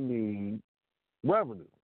 they need revenue.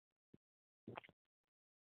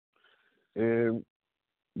 And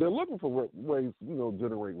they're looking for ways,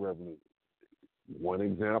 generate revenue. One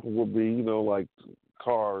example would be, like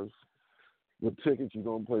cars with tickets. You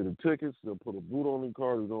don't play the tickets. They'll put a boot on the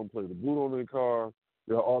car. You don't play the boot on the car.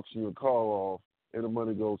 They'll auction your car off, and the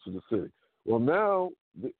money goes to the city. Well, now,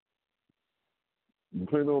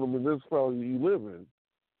 depending on the municipality you live in,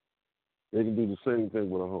 they can do the same thing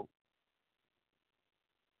with a home.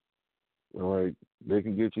 All right? They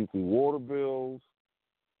can get you through water bills,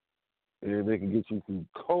 and they can get you through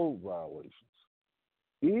code violations,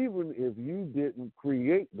 even if you didn't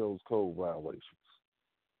create those code violations.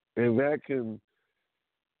 And that can,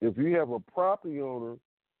 if you have a property owner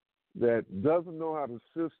that doesn't know how the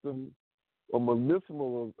system or let me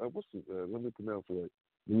pronounce it right,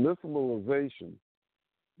 municipalization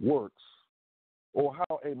works, or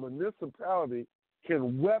how a municipality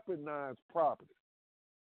can weaponize property.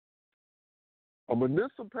 A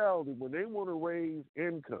municipality, when they want to raise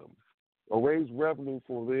income or raise revenue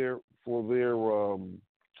for their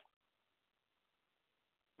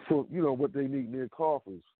for, what they need in their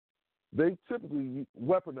coffers, they typically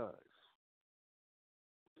weaponize.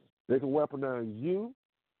 They can weaponize you.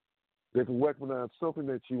 They can weaponize something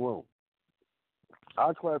that you own.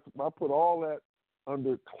 I put all that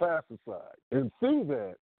under classicide. And through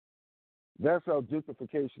that, that's how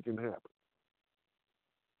gentrification can happen.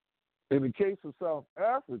 In the case of South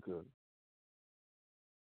Africa,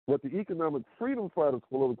 what the Economic Freedom Fighters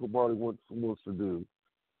political party wants to do,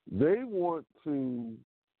 they want to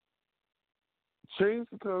change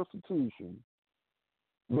the Constitution.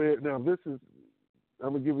 Now, I'm going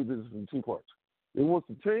to give you this in two parts. They want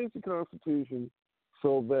to change the Constitution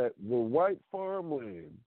so that the white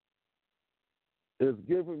farmland is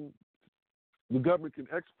given, the government can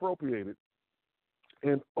expropriate it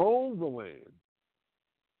and own the land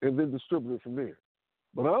and then distribute it from there.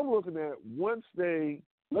 But I'm looking at let's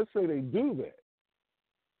say they do that,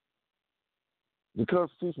 the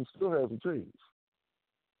Constitution still hasn't changed.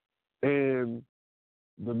 And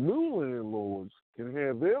the new landlords can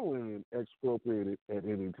have their land expropriated at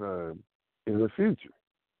any time in the future.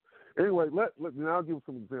 Anyway, now I'll give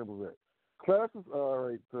some examples of that. All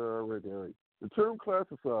right. The term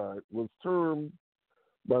classicide was termed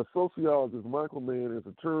by sociologist Michael Mann as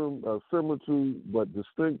a term similar to but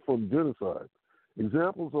distinct from genocide.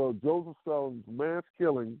 Examples are Joseph Stalin's mass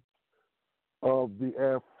killing of the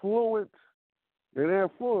affluent.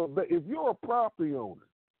 If you're a property owner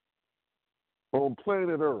on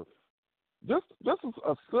planet Earth, just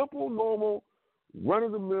a simple, normal,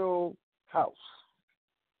 run-of-the-mill house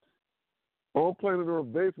on planet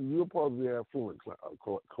Earth, basically you're part of the affluent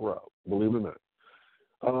crowd, believe it or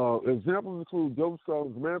not. Examples include Joseph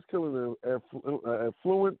Stalin's mass killing of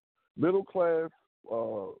affluent, middle-class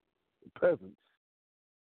peasants,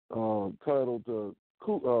 titled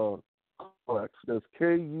Kulaks, that's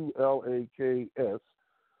Kulaks,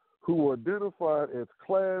 who were identified as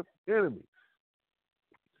class enemies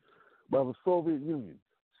by the Soviet Union.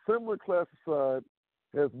 Similar classicide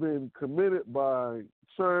has been committed by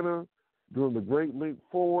China during the Great Leap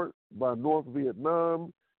Forward, by North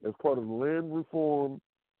Vietnam as part of the land reform,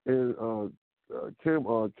 and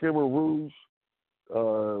Khmer Rouge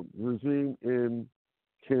regime in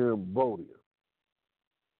Cambodia.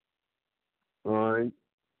 All right.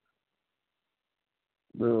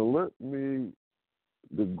 Now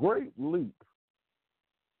the Great Leap,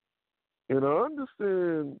 and I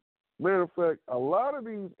understand, matter of fact, a lot of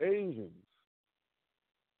these Asians,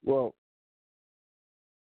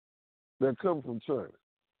 that come from China.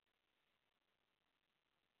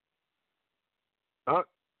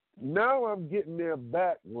 Now I'm getting their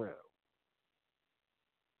background.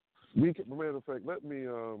 Matter of fact,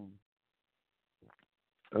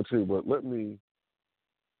 I'll tell you what,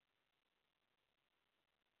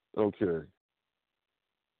 okay.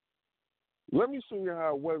 Let me show you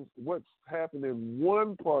how what's happened in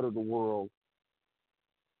one part of the world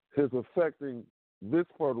is affecting this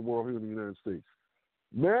part of the world here in the United States.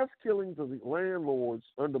 Mass killings of the landlords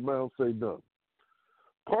under Mao Zedong.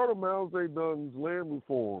 Part of Mao Zedong's land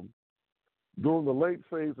reform during the late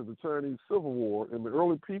phase of the Chinese Civil War and the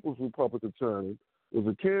early People's Republic of China was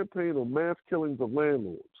a campaign of mass killings of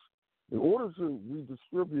landlords in order to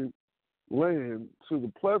redistribute land to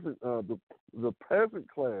the peasant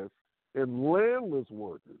class and landless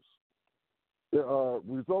workers. It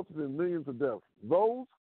resulted in millions of deaths. Those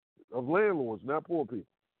of landlords, not poor people.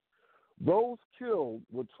 Those killed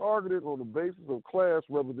were targeted on the basis of class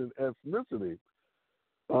rather than ethnicity.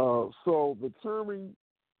 So the terming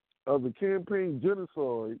of the campaign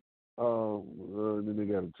genocide, and then they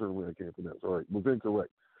got a term I can't pronounce, all right, was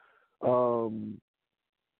incorrect.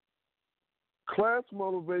 Class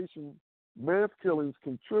motivation, mass killings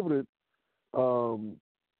contributed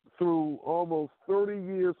through almost 30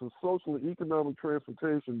 years of social and economic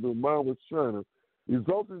transportation during Maoist China,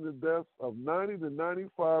 resulting in the deaths of 90 to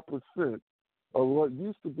 95% of what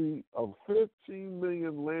used to be a 15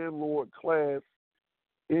 million landlord class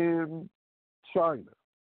in China.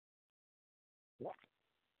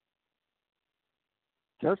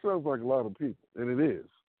 That sounds like a lot of people, and it is.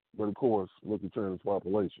 But of course, look at China's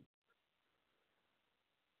population.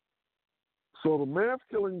 So the mass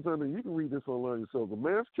killings you can read this online yourself, the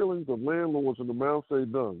mass killings of landlords under Mao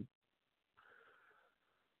Zedong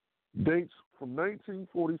dates from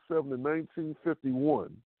 1947 to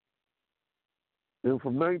 1951, and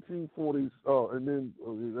from 1940s, and then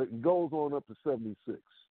it goes on up to 76.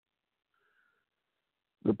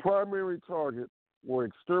 The primary target were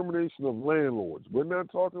extermination of landlords. We're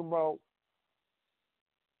not talking about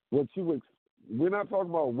we're not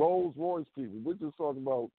talking about Rolls Royce people. We're just talking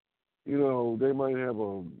about, they might have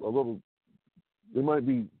they might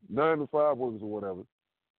be 9 to 5 workers or whatever,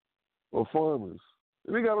 or farmers,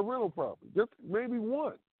 and they got a rental property, just maybe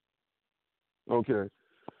one. Okay.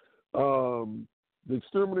 The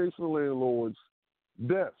extermination of landlords,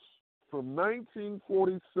 deaths from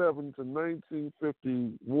 1947 to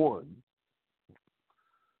 1951,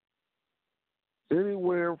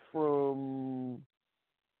 anywhere from,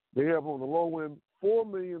 they have on the low end,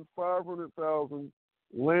 4,500,000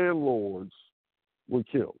 landlords were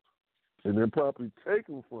killed, and their property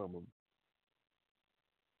taken from them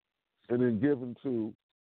and then given to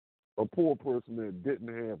a poor person that didn't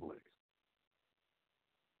have land.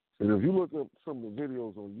 And if you look up some of the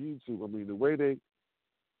videos on YouTube, I mean, the way they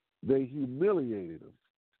humiliated them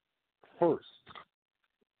first.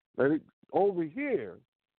 Over here,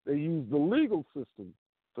 they use the legal system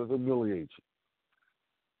to humiliate you.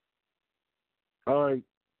 All right.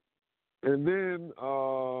 And then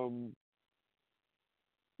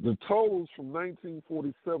the totals from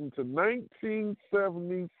 1947 to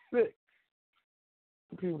 1976.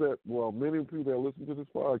 Many people that listen to this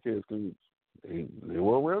podcast, they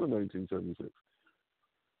were around in 1976.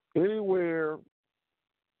 Anywhere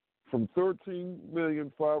from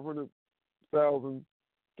 13,500,000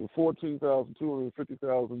 to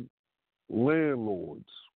 14,250,000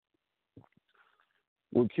 landlords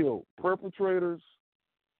were killed. Perpetrators,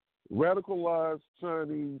 radicalized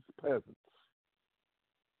Chinese peasants.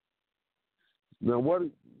 Now, what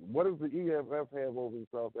does the EFF have over in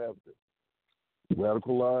South Africa?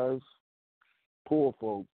 Radicalized poor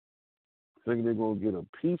folk thinking they're going to get a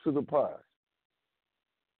piece of the pie.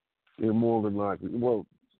 And more than likely, well,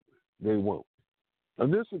 they won't.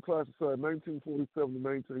 Initial Classicide, 1947 to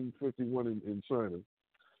 1951 in China.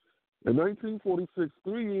 In 1946,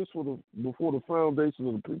 3 years before the foundation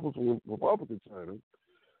of the People's Republic of China,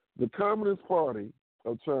 the Communist Party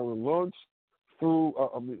of China launched through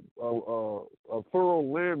a thorough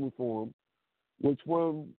land reform, which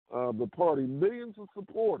won the party millions of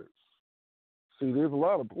supporters. See, there's a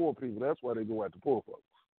lot of poor people. That's why they go after poor folks,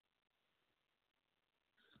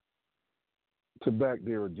 to back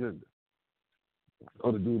their agenda,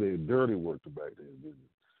 or to do their dirty work to back their agenda.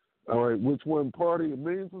 All right, which won party and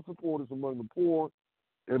millions of supporters among the poor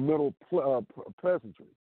and middle peasantry.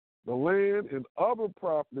 The land and other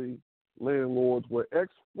property landlords were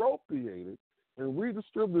expropriated and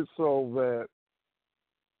redistributed so that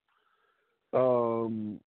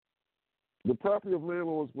the property of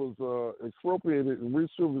landlords was expropriated and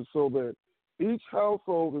redistributed so that each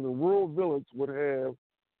household in a rural village would have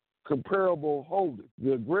comparable holdings.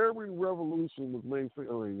 The agrarian revolution was made for,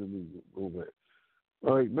 all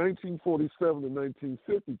right, 1947 to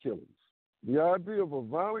 1950 killings. The idea of a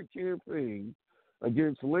violent campaign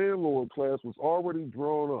against landlord class was already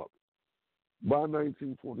drawn up by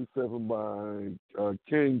 1947 by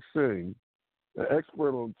King Singh, an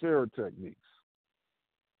expert on terror techniques.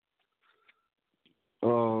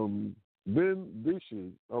 Ben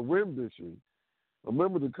Bishi, Rim Bishi, a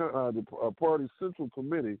member of the party's Central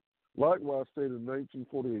Committee, likewise stated in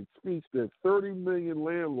 1948 speech that 30 million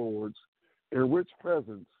landlords and rich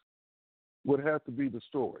peasants would have to be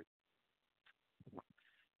destroyed.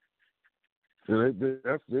 And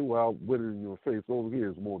they were out with it in your face. Over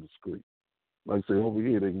here is more discreet. Like I say, over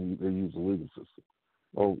here they use the legal system.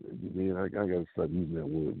 Oh, man, I got to stop using that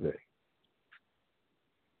word they.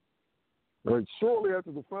 All right, shortly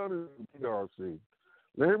after the founding of the PRC,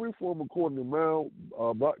 land reform, according to Mao,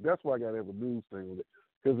 that's why I got to have a news thing with it,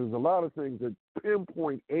 because there's a lot of things that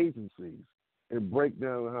pinpoint agencies and break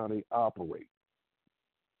down how they operate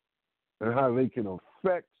and how they can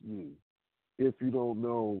affect you if you don't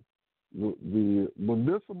know the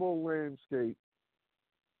municipal landscape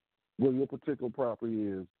where your particular property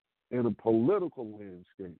is and a political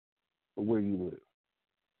landscape of where you live.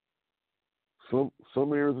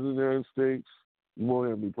 Some areas of the United States, you won't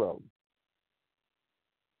have any problem.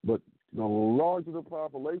 But the larger the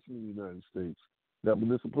population in the United States that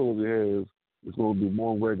municipality has, is going to be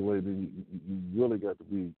more regulated. You really got to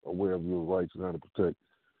be aware of your rights and how to protect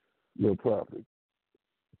your property.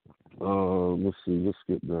 Let's see. Let's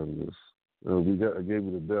skip down this. I gave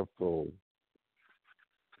you the death toll.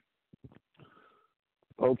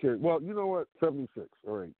 Okay. Well, you know what? 76.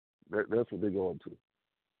 All right. That's what they go up to.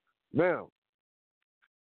 Now,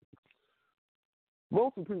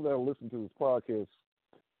 most of the people that listen to this podcast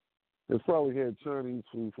has probably had Chinese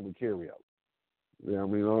food from a carryout. Yeah, I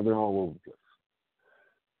mean, they're all over the place.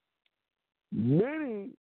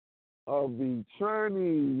 Many of the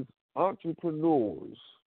Chinese entrepreneurs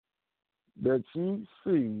that you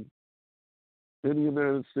see in the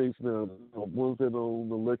United States now, the ones that own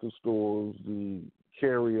the liquor stores, the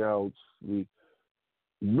carryouts, many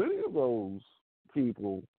of those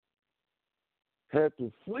people had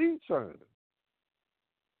to flee China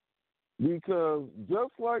because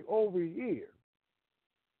just like over here,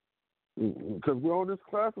 because we're on this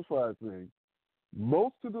classified thing,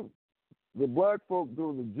 most of the black folk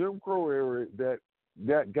during the Jim Crow era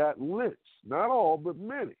that got lynched, not all, but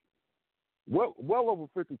many, well over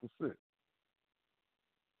 50%,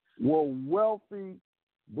 were wealthy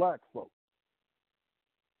black folk,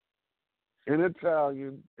 and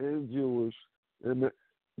Italian and Jewish, and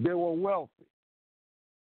they were wealthy.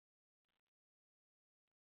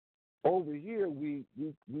 Over here, we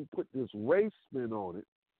put this race spin on it,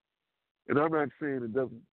 and I'm not saying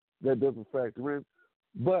that doesn't factor in,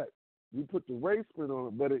 but we put the race spin on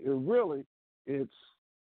it. But it's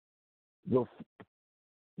the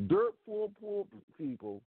dirt poor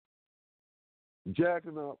people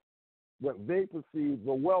jacking up what they perceive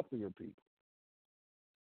the wealthier people.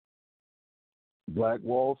 Black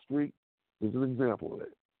Wall Street is an example of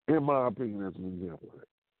that. In my opinion, that's an example of that.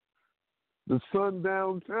 The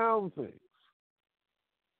sundown town things,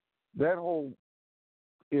 that whole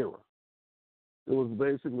era, it was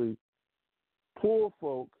basically poor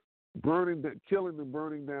folk killing and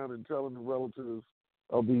burning down and telling the relatives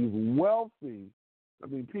of these wealthy,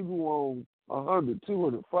 people who own 100,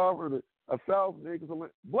 200, 500, 1,000 acres of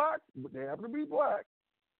land, black, but they happen to be black,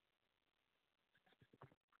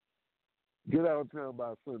 get out of town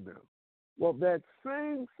by sundown. Well, that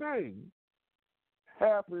same thing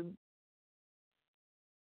happened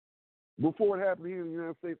before it happened here in the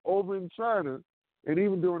United States, over in China, and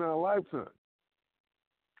even during our lifetime,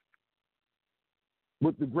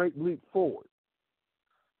 with the Great Leap Forward.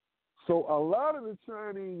 So a lot of the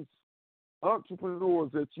Chinese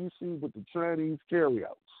entrepreneurs that you see with the Chinese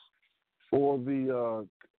carryouts, or the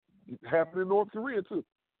happened in North Korea too,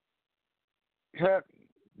 that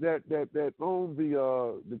own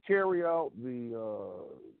the carryout,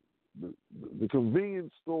 the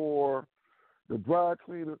convenience store, the dry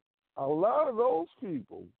cleaner. A lot of those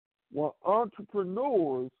people were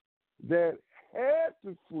entrepreneurs that had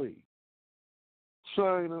to flee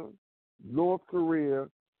China, North Korea,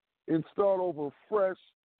 and start over fresh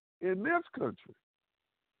in this country.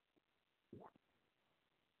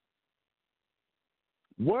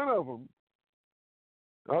 One of them,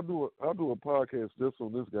 I'll do a podcast just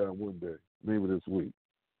on this guy one day, maybe this week.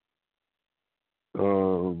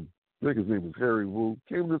 I think his name is Harry Wu.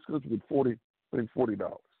 Came to this country with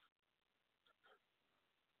 $40.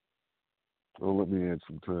 Oh, let me add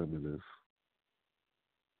some time to this.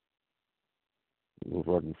 I don't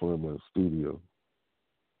know if I can find my studio.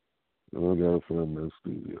 I gotta find my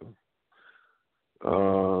studio.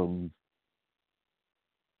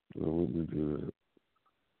 Let me do that.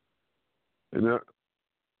 And I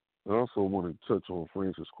also want to touch on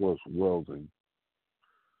Francis Cross Welding,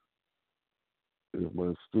 if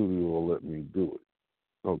my studio will let me do it.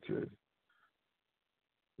 Okay.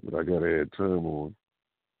 But I gotta add time on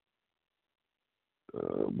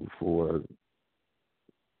before I.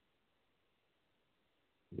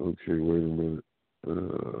 Okay, wait a minute.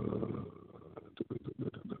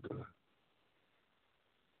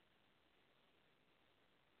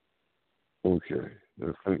 Okay, I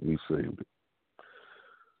think we saved it.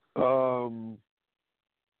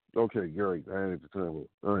 Okay, great. I added the time on.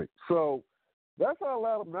 All right, so that's how a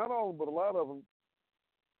lot of them, not all of them, but a lot of them,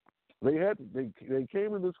 they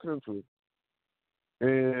came in this country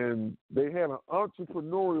and they had an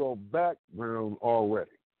entrepreneurial background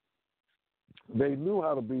already. They knew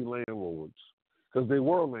how to be landlords because they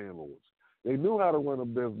were landlords. They knew how to run a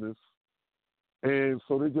business, and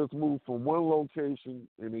so they just moved from one location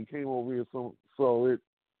and they came over here.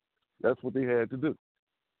 That's what they had to do.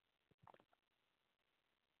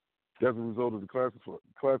 As a result of the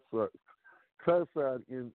classicide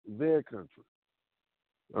in their country.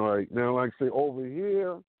 All right, now like I say, over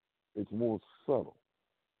here, it's more subtle.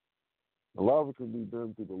 A lot of it can be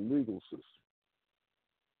done through the legal system.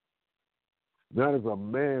 Not as a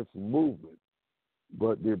mass movement,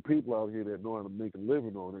 but there are people out here that know how to make a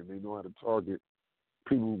living on it, and they know how to target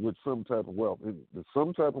people with some type of wealth. And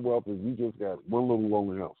some type of wealth is you just got one little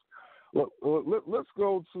lonely house. Look, let's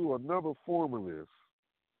go to another form of this,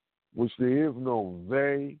 which there is no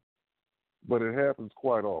they, but it happens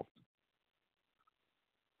quite often.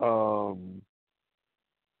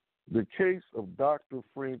 The case of Dr.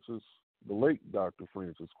 Francis, the late Dr.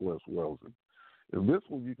 Francis Quest Weldon, and this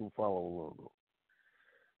one you can follow along on.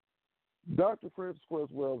 Dr. Francis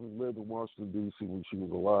Quest Weldon lived in Washington, D.C. when she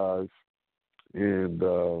was alive, and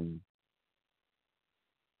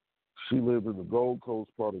she lived in the Gold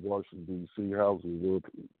Coast part of Washington, D.C. Houses were,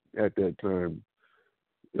 at that time,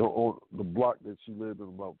 on the block that she lived in,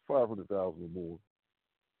 about 500,000 or more.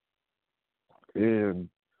 and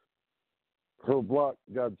her block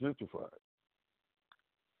got gentrified.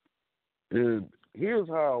 And here's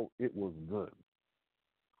how it was done.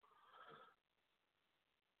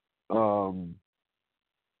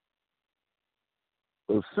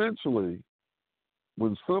 Essentially,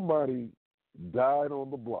 when somebody died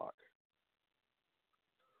on the block,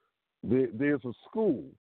 there's a school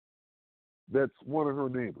that's one of her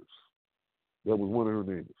neighbors. That was one of her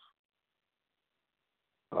neighbors.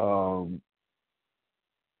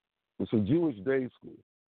 It's a Jewish day school,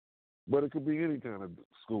 but it could be any kind of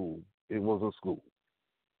school. It was a school.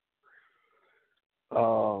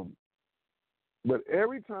 But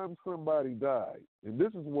every time somebody died, and this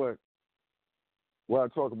is what I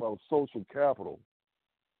talk about social capital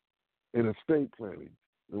and estate planning.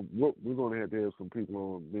 And we're going to have some people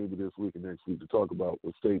on maybe this week and next week to talk about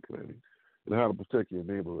estate planning and how to protect your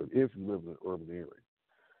neighborhood if you live in an urban area.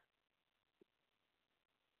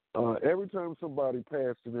 Every time somebody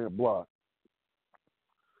passed in that block,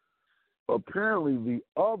 apparently the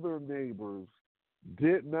other neighbors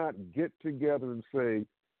did not get together and say,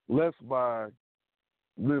 let's buy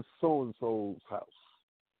Miss So-and-so's house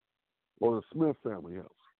or the Smith family house.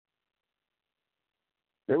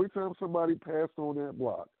 Every time somebody passed on that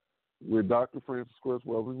block where Dr. Francis Cress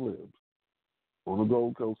Welsing lived, on the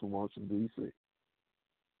Gold Coast in Washington, D.C.,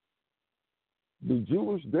 the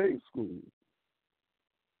Jewish day school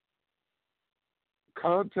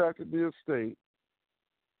contacted the estate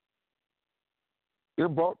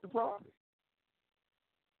and bought the property.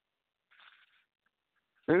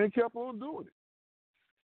 And they kept on doing it.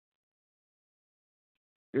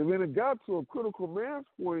 And then it got to a critical mass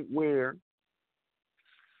point where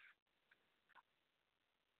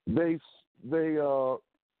they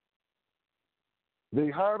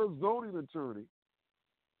hired a zoning attorney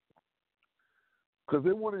because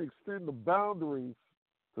they want to extend the boundaries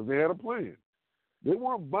because they had a plan. They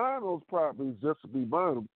weren't buying those properties just to be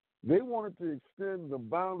buying them. They wanted to extend the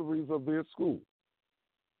boundaries of their school.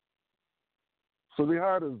 So they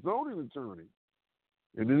hired a zoning attorney,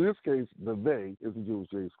 and in this case, the they is a Jewish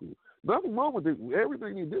day school. Nothing wrong with it.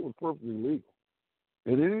 Everything he did was perfectly legal,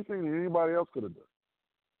 and anything that anybody else could have done.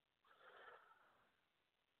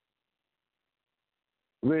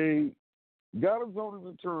 They got a zoning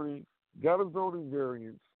attorney, got a zoning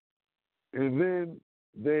variance, and then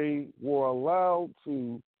they were allowed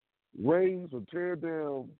to raise or tear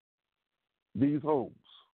down these homes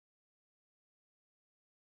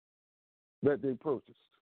that they purchased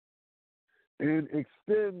and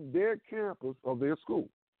extend their campus of their school.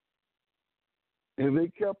 And they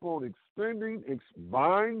kept on extending,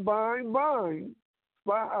 buying by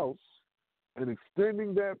house and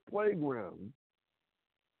extending that playground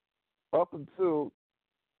up until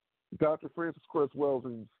Dr. Francis Cress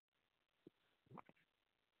Welsing's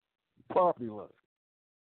property line.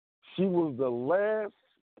 She was the last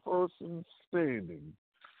person standing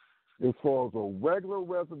as far as a regular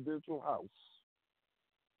residential house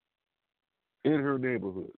in her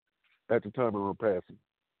neighborhood at the time of her passing.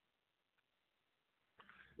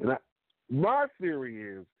 And my theory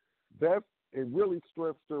is that it really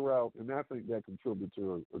stressed her out, and I think that contributed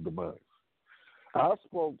to her demise. I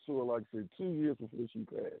spoke to her, like I said, 2 years before she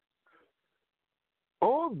passed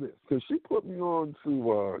on this, because she put me on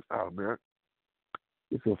to,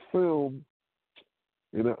 it's a film,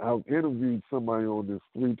 and I've interviewed somebody on this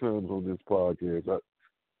 3 times on this podcast.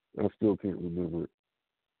 I still can't remember it.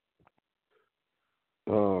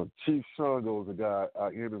 Chief Shango is a guy I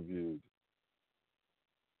interviewed.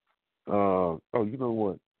 You know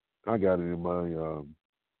what? I got it in my,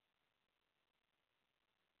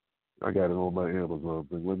 I got it on my Amazon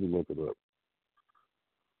thing. Let me look it up.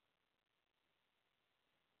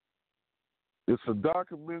 It's a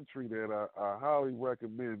documentary that I highly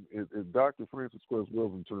recommend. Dr. Francis Cress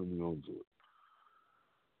Welsing turned me on to it.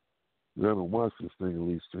 I haven't watched this thing at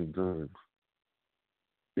least 10 times.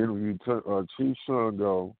 Interviewed Chief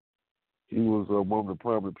Shango. He was one of the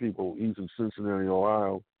prominent people east of Cincinnati,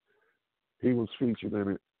 Ohio. He was featured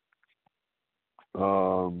in it. It's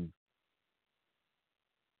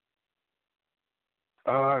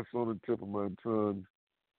on the tip of my tongue.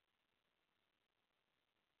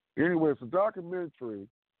 Anyway, it's a documentary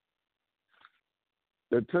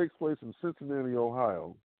that takes place in Cincinnati,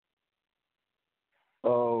 Ohio,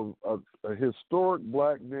 of a historic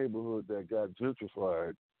black neighborhood that got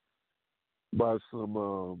gentrified by some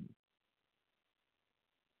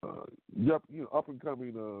up and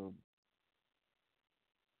coming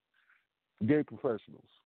gay professionals.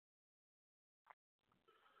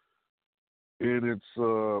 And it's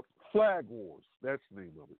Flag Wars. That's the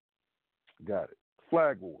name of it. Got it.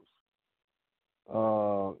 Flag Wars.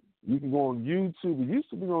 You can go on YouTube. It used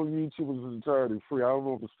to be on YouTube. It was entirely free. I don't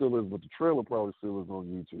know if it still is, but the trailer probably still is on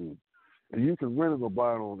YouTube. And you can rent it or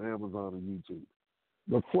buy it on Amazon and YouTube.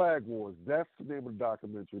 The Flag Wars, that's the name of the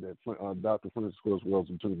documentary that Dr. Francis Cress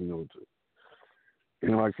Welsing took me on to.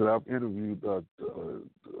 And like I said, I've interviewed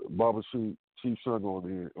Baba Chief Shung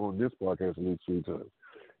on this podcast at least 3 times.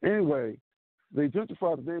 Anyway, they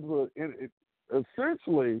gentrified the neighborhood, and it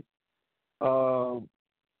essentially,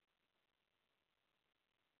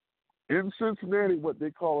 in Cincinnati, what they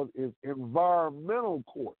call it is environmental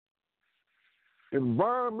court.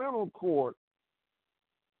 Environmental court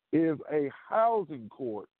is a housing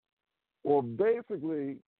court, or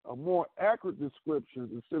basically a more accurate description,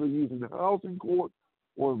 instead of using the housing court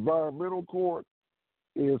or environmental court,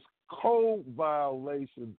 is code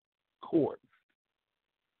violation court.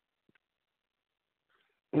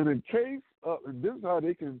 In a case of, and this is how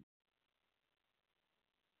they can,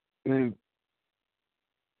 and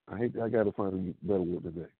I got to find a better word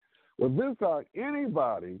today. Well, this is how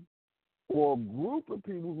anybody or a group of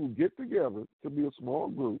people who get together to be a small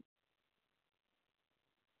group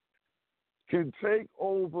can take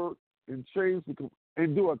over and change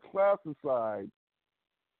and do a classicide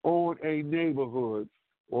on a neighborhood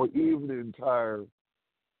or even the entire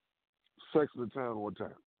section of town or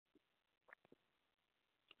town.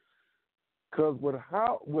 Because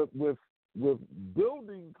with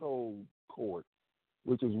building code court,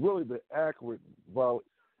 which is really the accurate violation,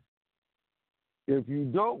 if you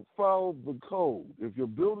don't follow the code, if your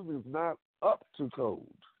building is not up to code,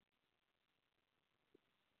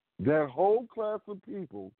 that whole class of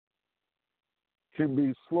people can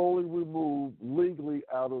be slowly removed legally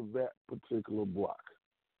out of that particular block.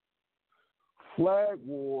 Flag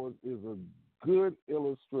Wars is a good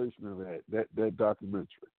illustration of that documentary.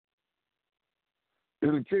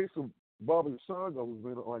 In the case of Bobby Shango, who's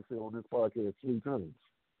been, like I said, on this podcast 3 times,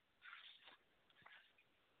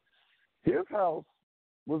 his house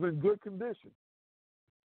was in good condition,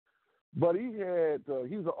 but he's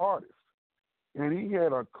an artist, and he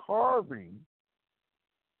had a carving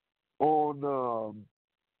on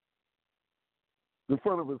the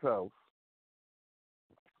front of his house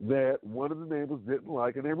that one of the neighbors didn't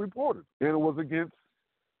like, and they reported. And it was against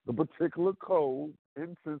the particular code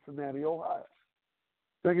in Cincinnati, Ohio.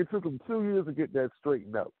 I think it took them 2 years to get that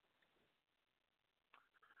straightened out.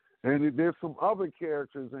 And there's some other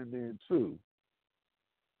characters in there, too.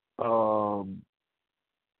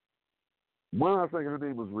 One, I think her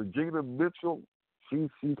name was Regina Mitchell. She's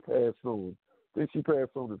passed on. I think she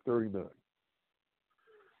passed on at 39.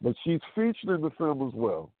 But she's featured in the film as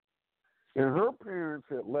well. And her parents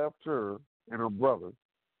had left her and her brother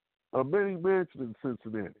a mini mansion in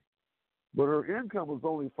Cincinnati. But her income was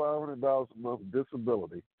only $500 a month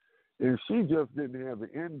disability, and she just didn't have the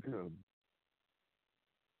income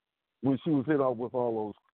when she was hit off with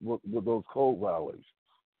all those code violations,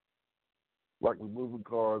 like removing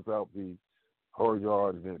cars out her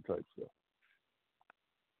yard and that type stuff.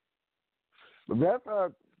 But that's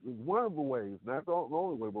how, one of the ways, not the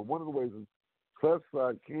only way, but one of the ways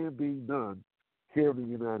Classicide can be done here in the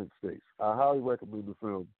United States. I highly recommend the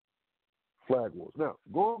film Flag Wars. Now,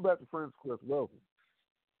 going back to Francis Cress Welsing,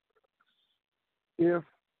 if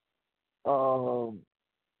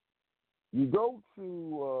you go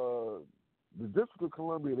to the District of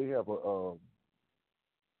Columbia, they have well,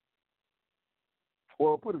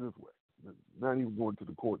 I'll put it this way, not even going to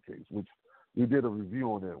the court case, which we did a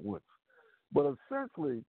review on that once. But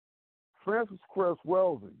essentially, Francis Cress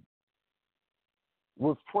Welsing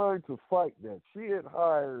was trying to fight that. She had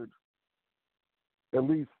hired at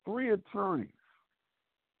least 3 attorneys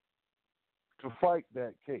to fight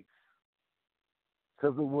that case,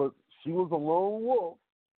 because she was a lone wolf,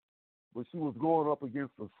 but she was going up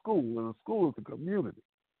against a school, and a school is a community.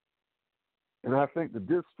 And I think the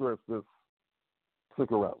distress just took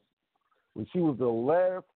her out. When she was the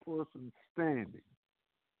last person standing,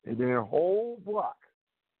 and their whole block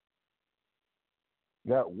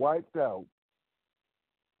got wiped out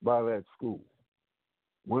by that school.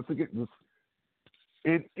 Once again,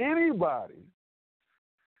 and anybody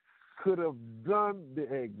could have done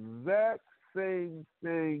the exact same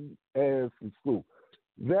thing as the school.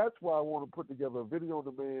 That's why I want to put together a video on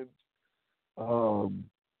demand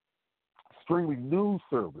streaming news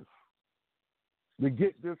service to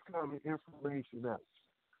get this kind of information out.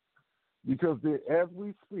 Because as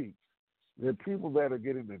we speak, there are people that are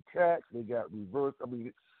getting attacked. They got reversed. I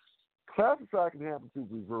mean, classicide can happen through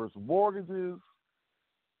reverse mortgages,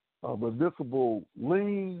 municipal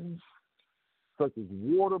liens, such as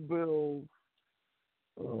water bills,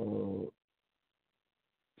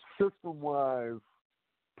 system-wise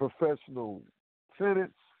professional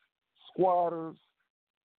tenants, squatters.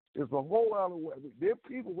 There's a whole lot of ways. There are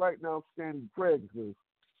people right now standing Craigslist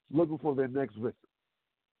looking for their next victim.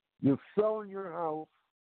 You're selling your house,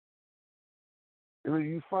 and then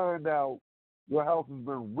you find out your house has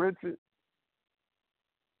been rented,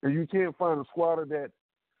 and you can't find a squatter that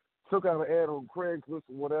took out an ad on Craigslist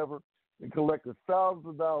or whatever and collected thousands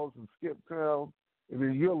of dollars and skipped town, and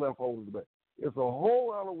then you're left holding the bag. There's a whole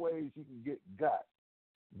lot of ways you can get got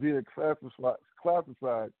via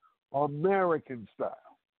Classicide, American style.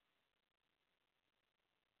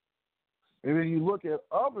 And then you look at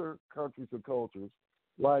other countries and cultures,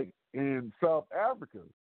 like in South Africa.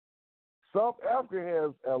 South Africa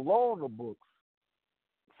has a law in the books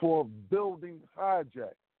for building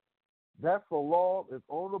hijacking. That's a law. It's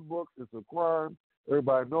on the books. It's a crime.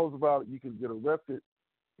 Everybody knows about it. You can get arrested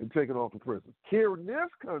and taken off to prison. Here in this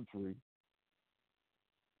country,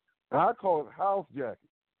 I call it housejacking.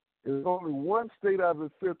 There's only one state out of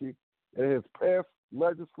the 50 that has passed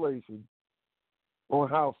legislation on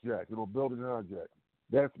housejacking or building hijacking.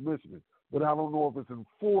 That's Michigan. But I don't know if it's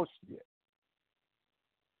enforced yet.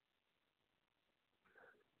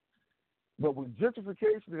 But when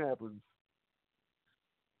gentrification happens,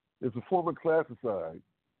 it's a form of classicide,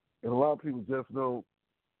 and a lot of people just don't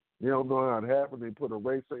know how it happened. They put a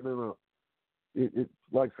race thing in it. It's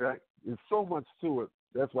like that. There's so much to it.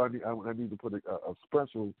 That's why I need to put a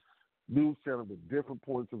special news channel with different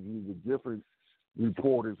points of view, with different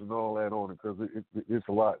reporters and all that on it, because it's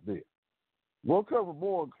a lot there. We'll cover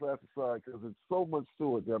more on Classicide because there's so much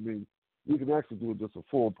to it. I mean, we can actually do just a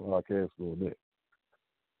full podcast on that.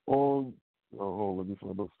 Hold on, let me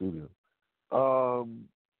find my studio.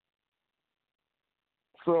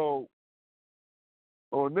 So,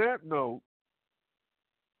 on that note,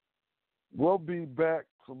 we'll be back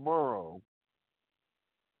tomorrow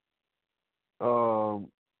to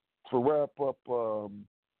wrap up,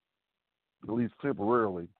 at least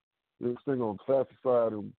temporarily, this thing on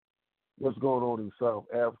Classicide and what's going on in South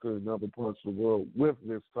Africa and other parts of the world with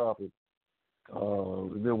this topic.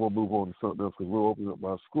 And then we'll move on to something else because we'll open up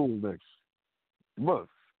my school next month.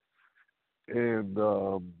 And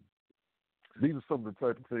these are some of the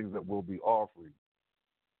type of things that we'll be offering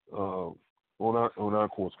on our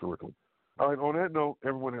course curriculum. All right, on that note,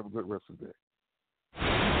 everyone have a good rest of the day.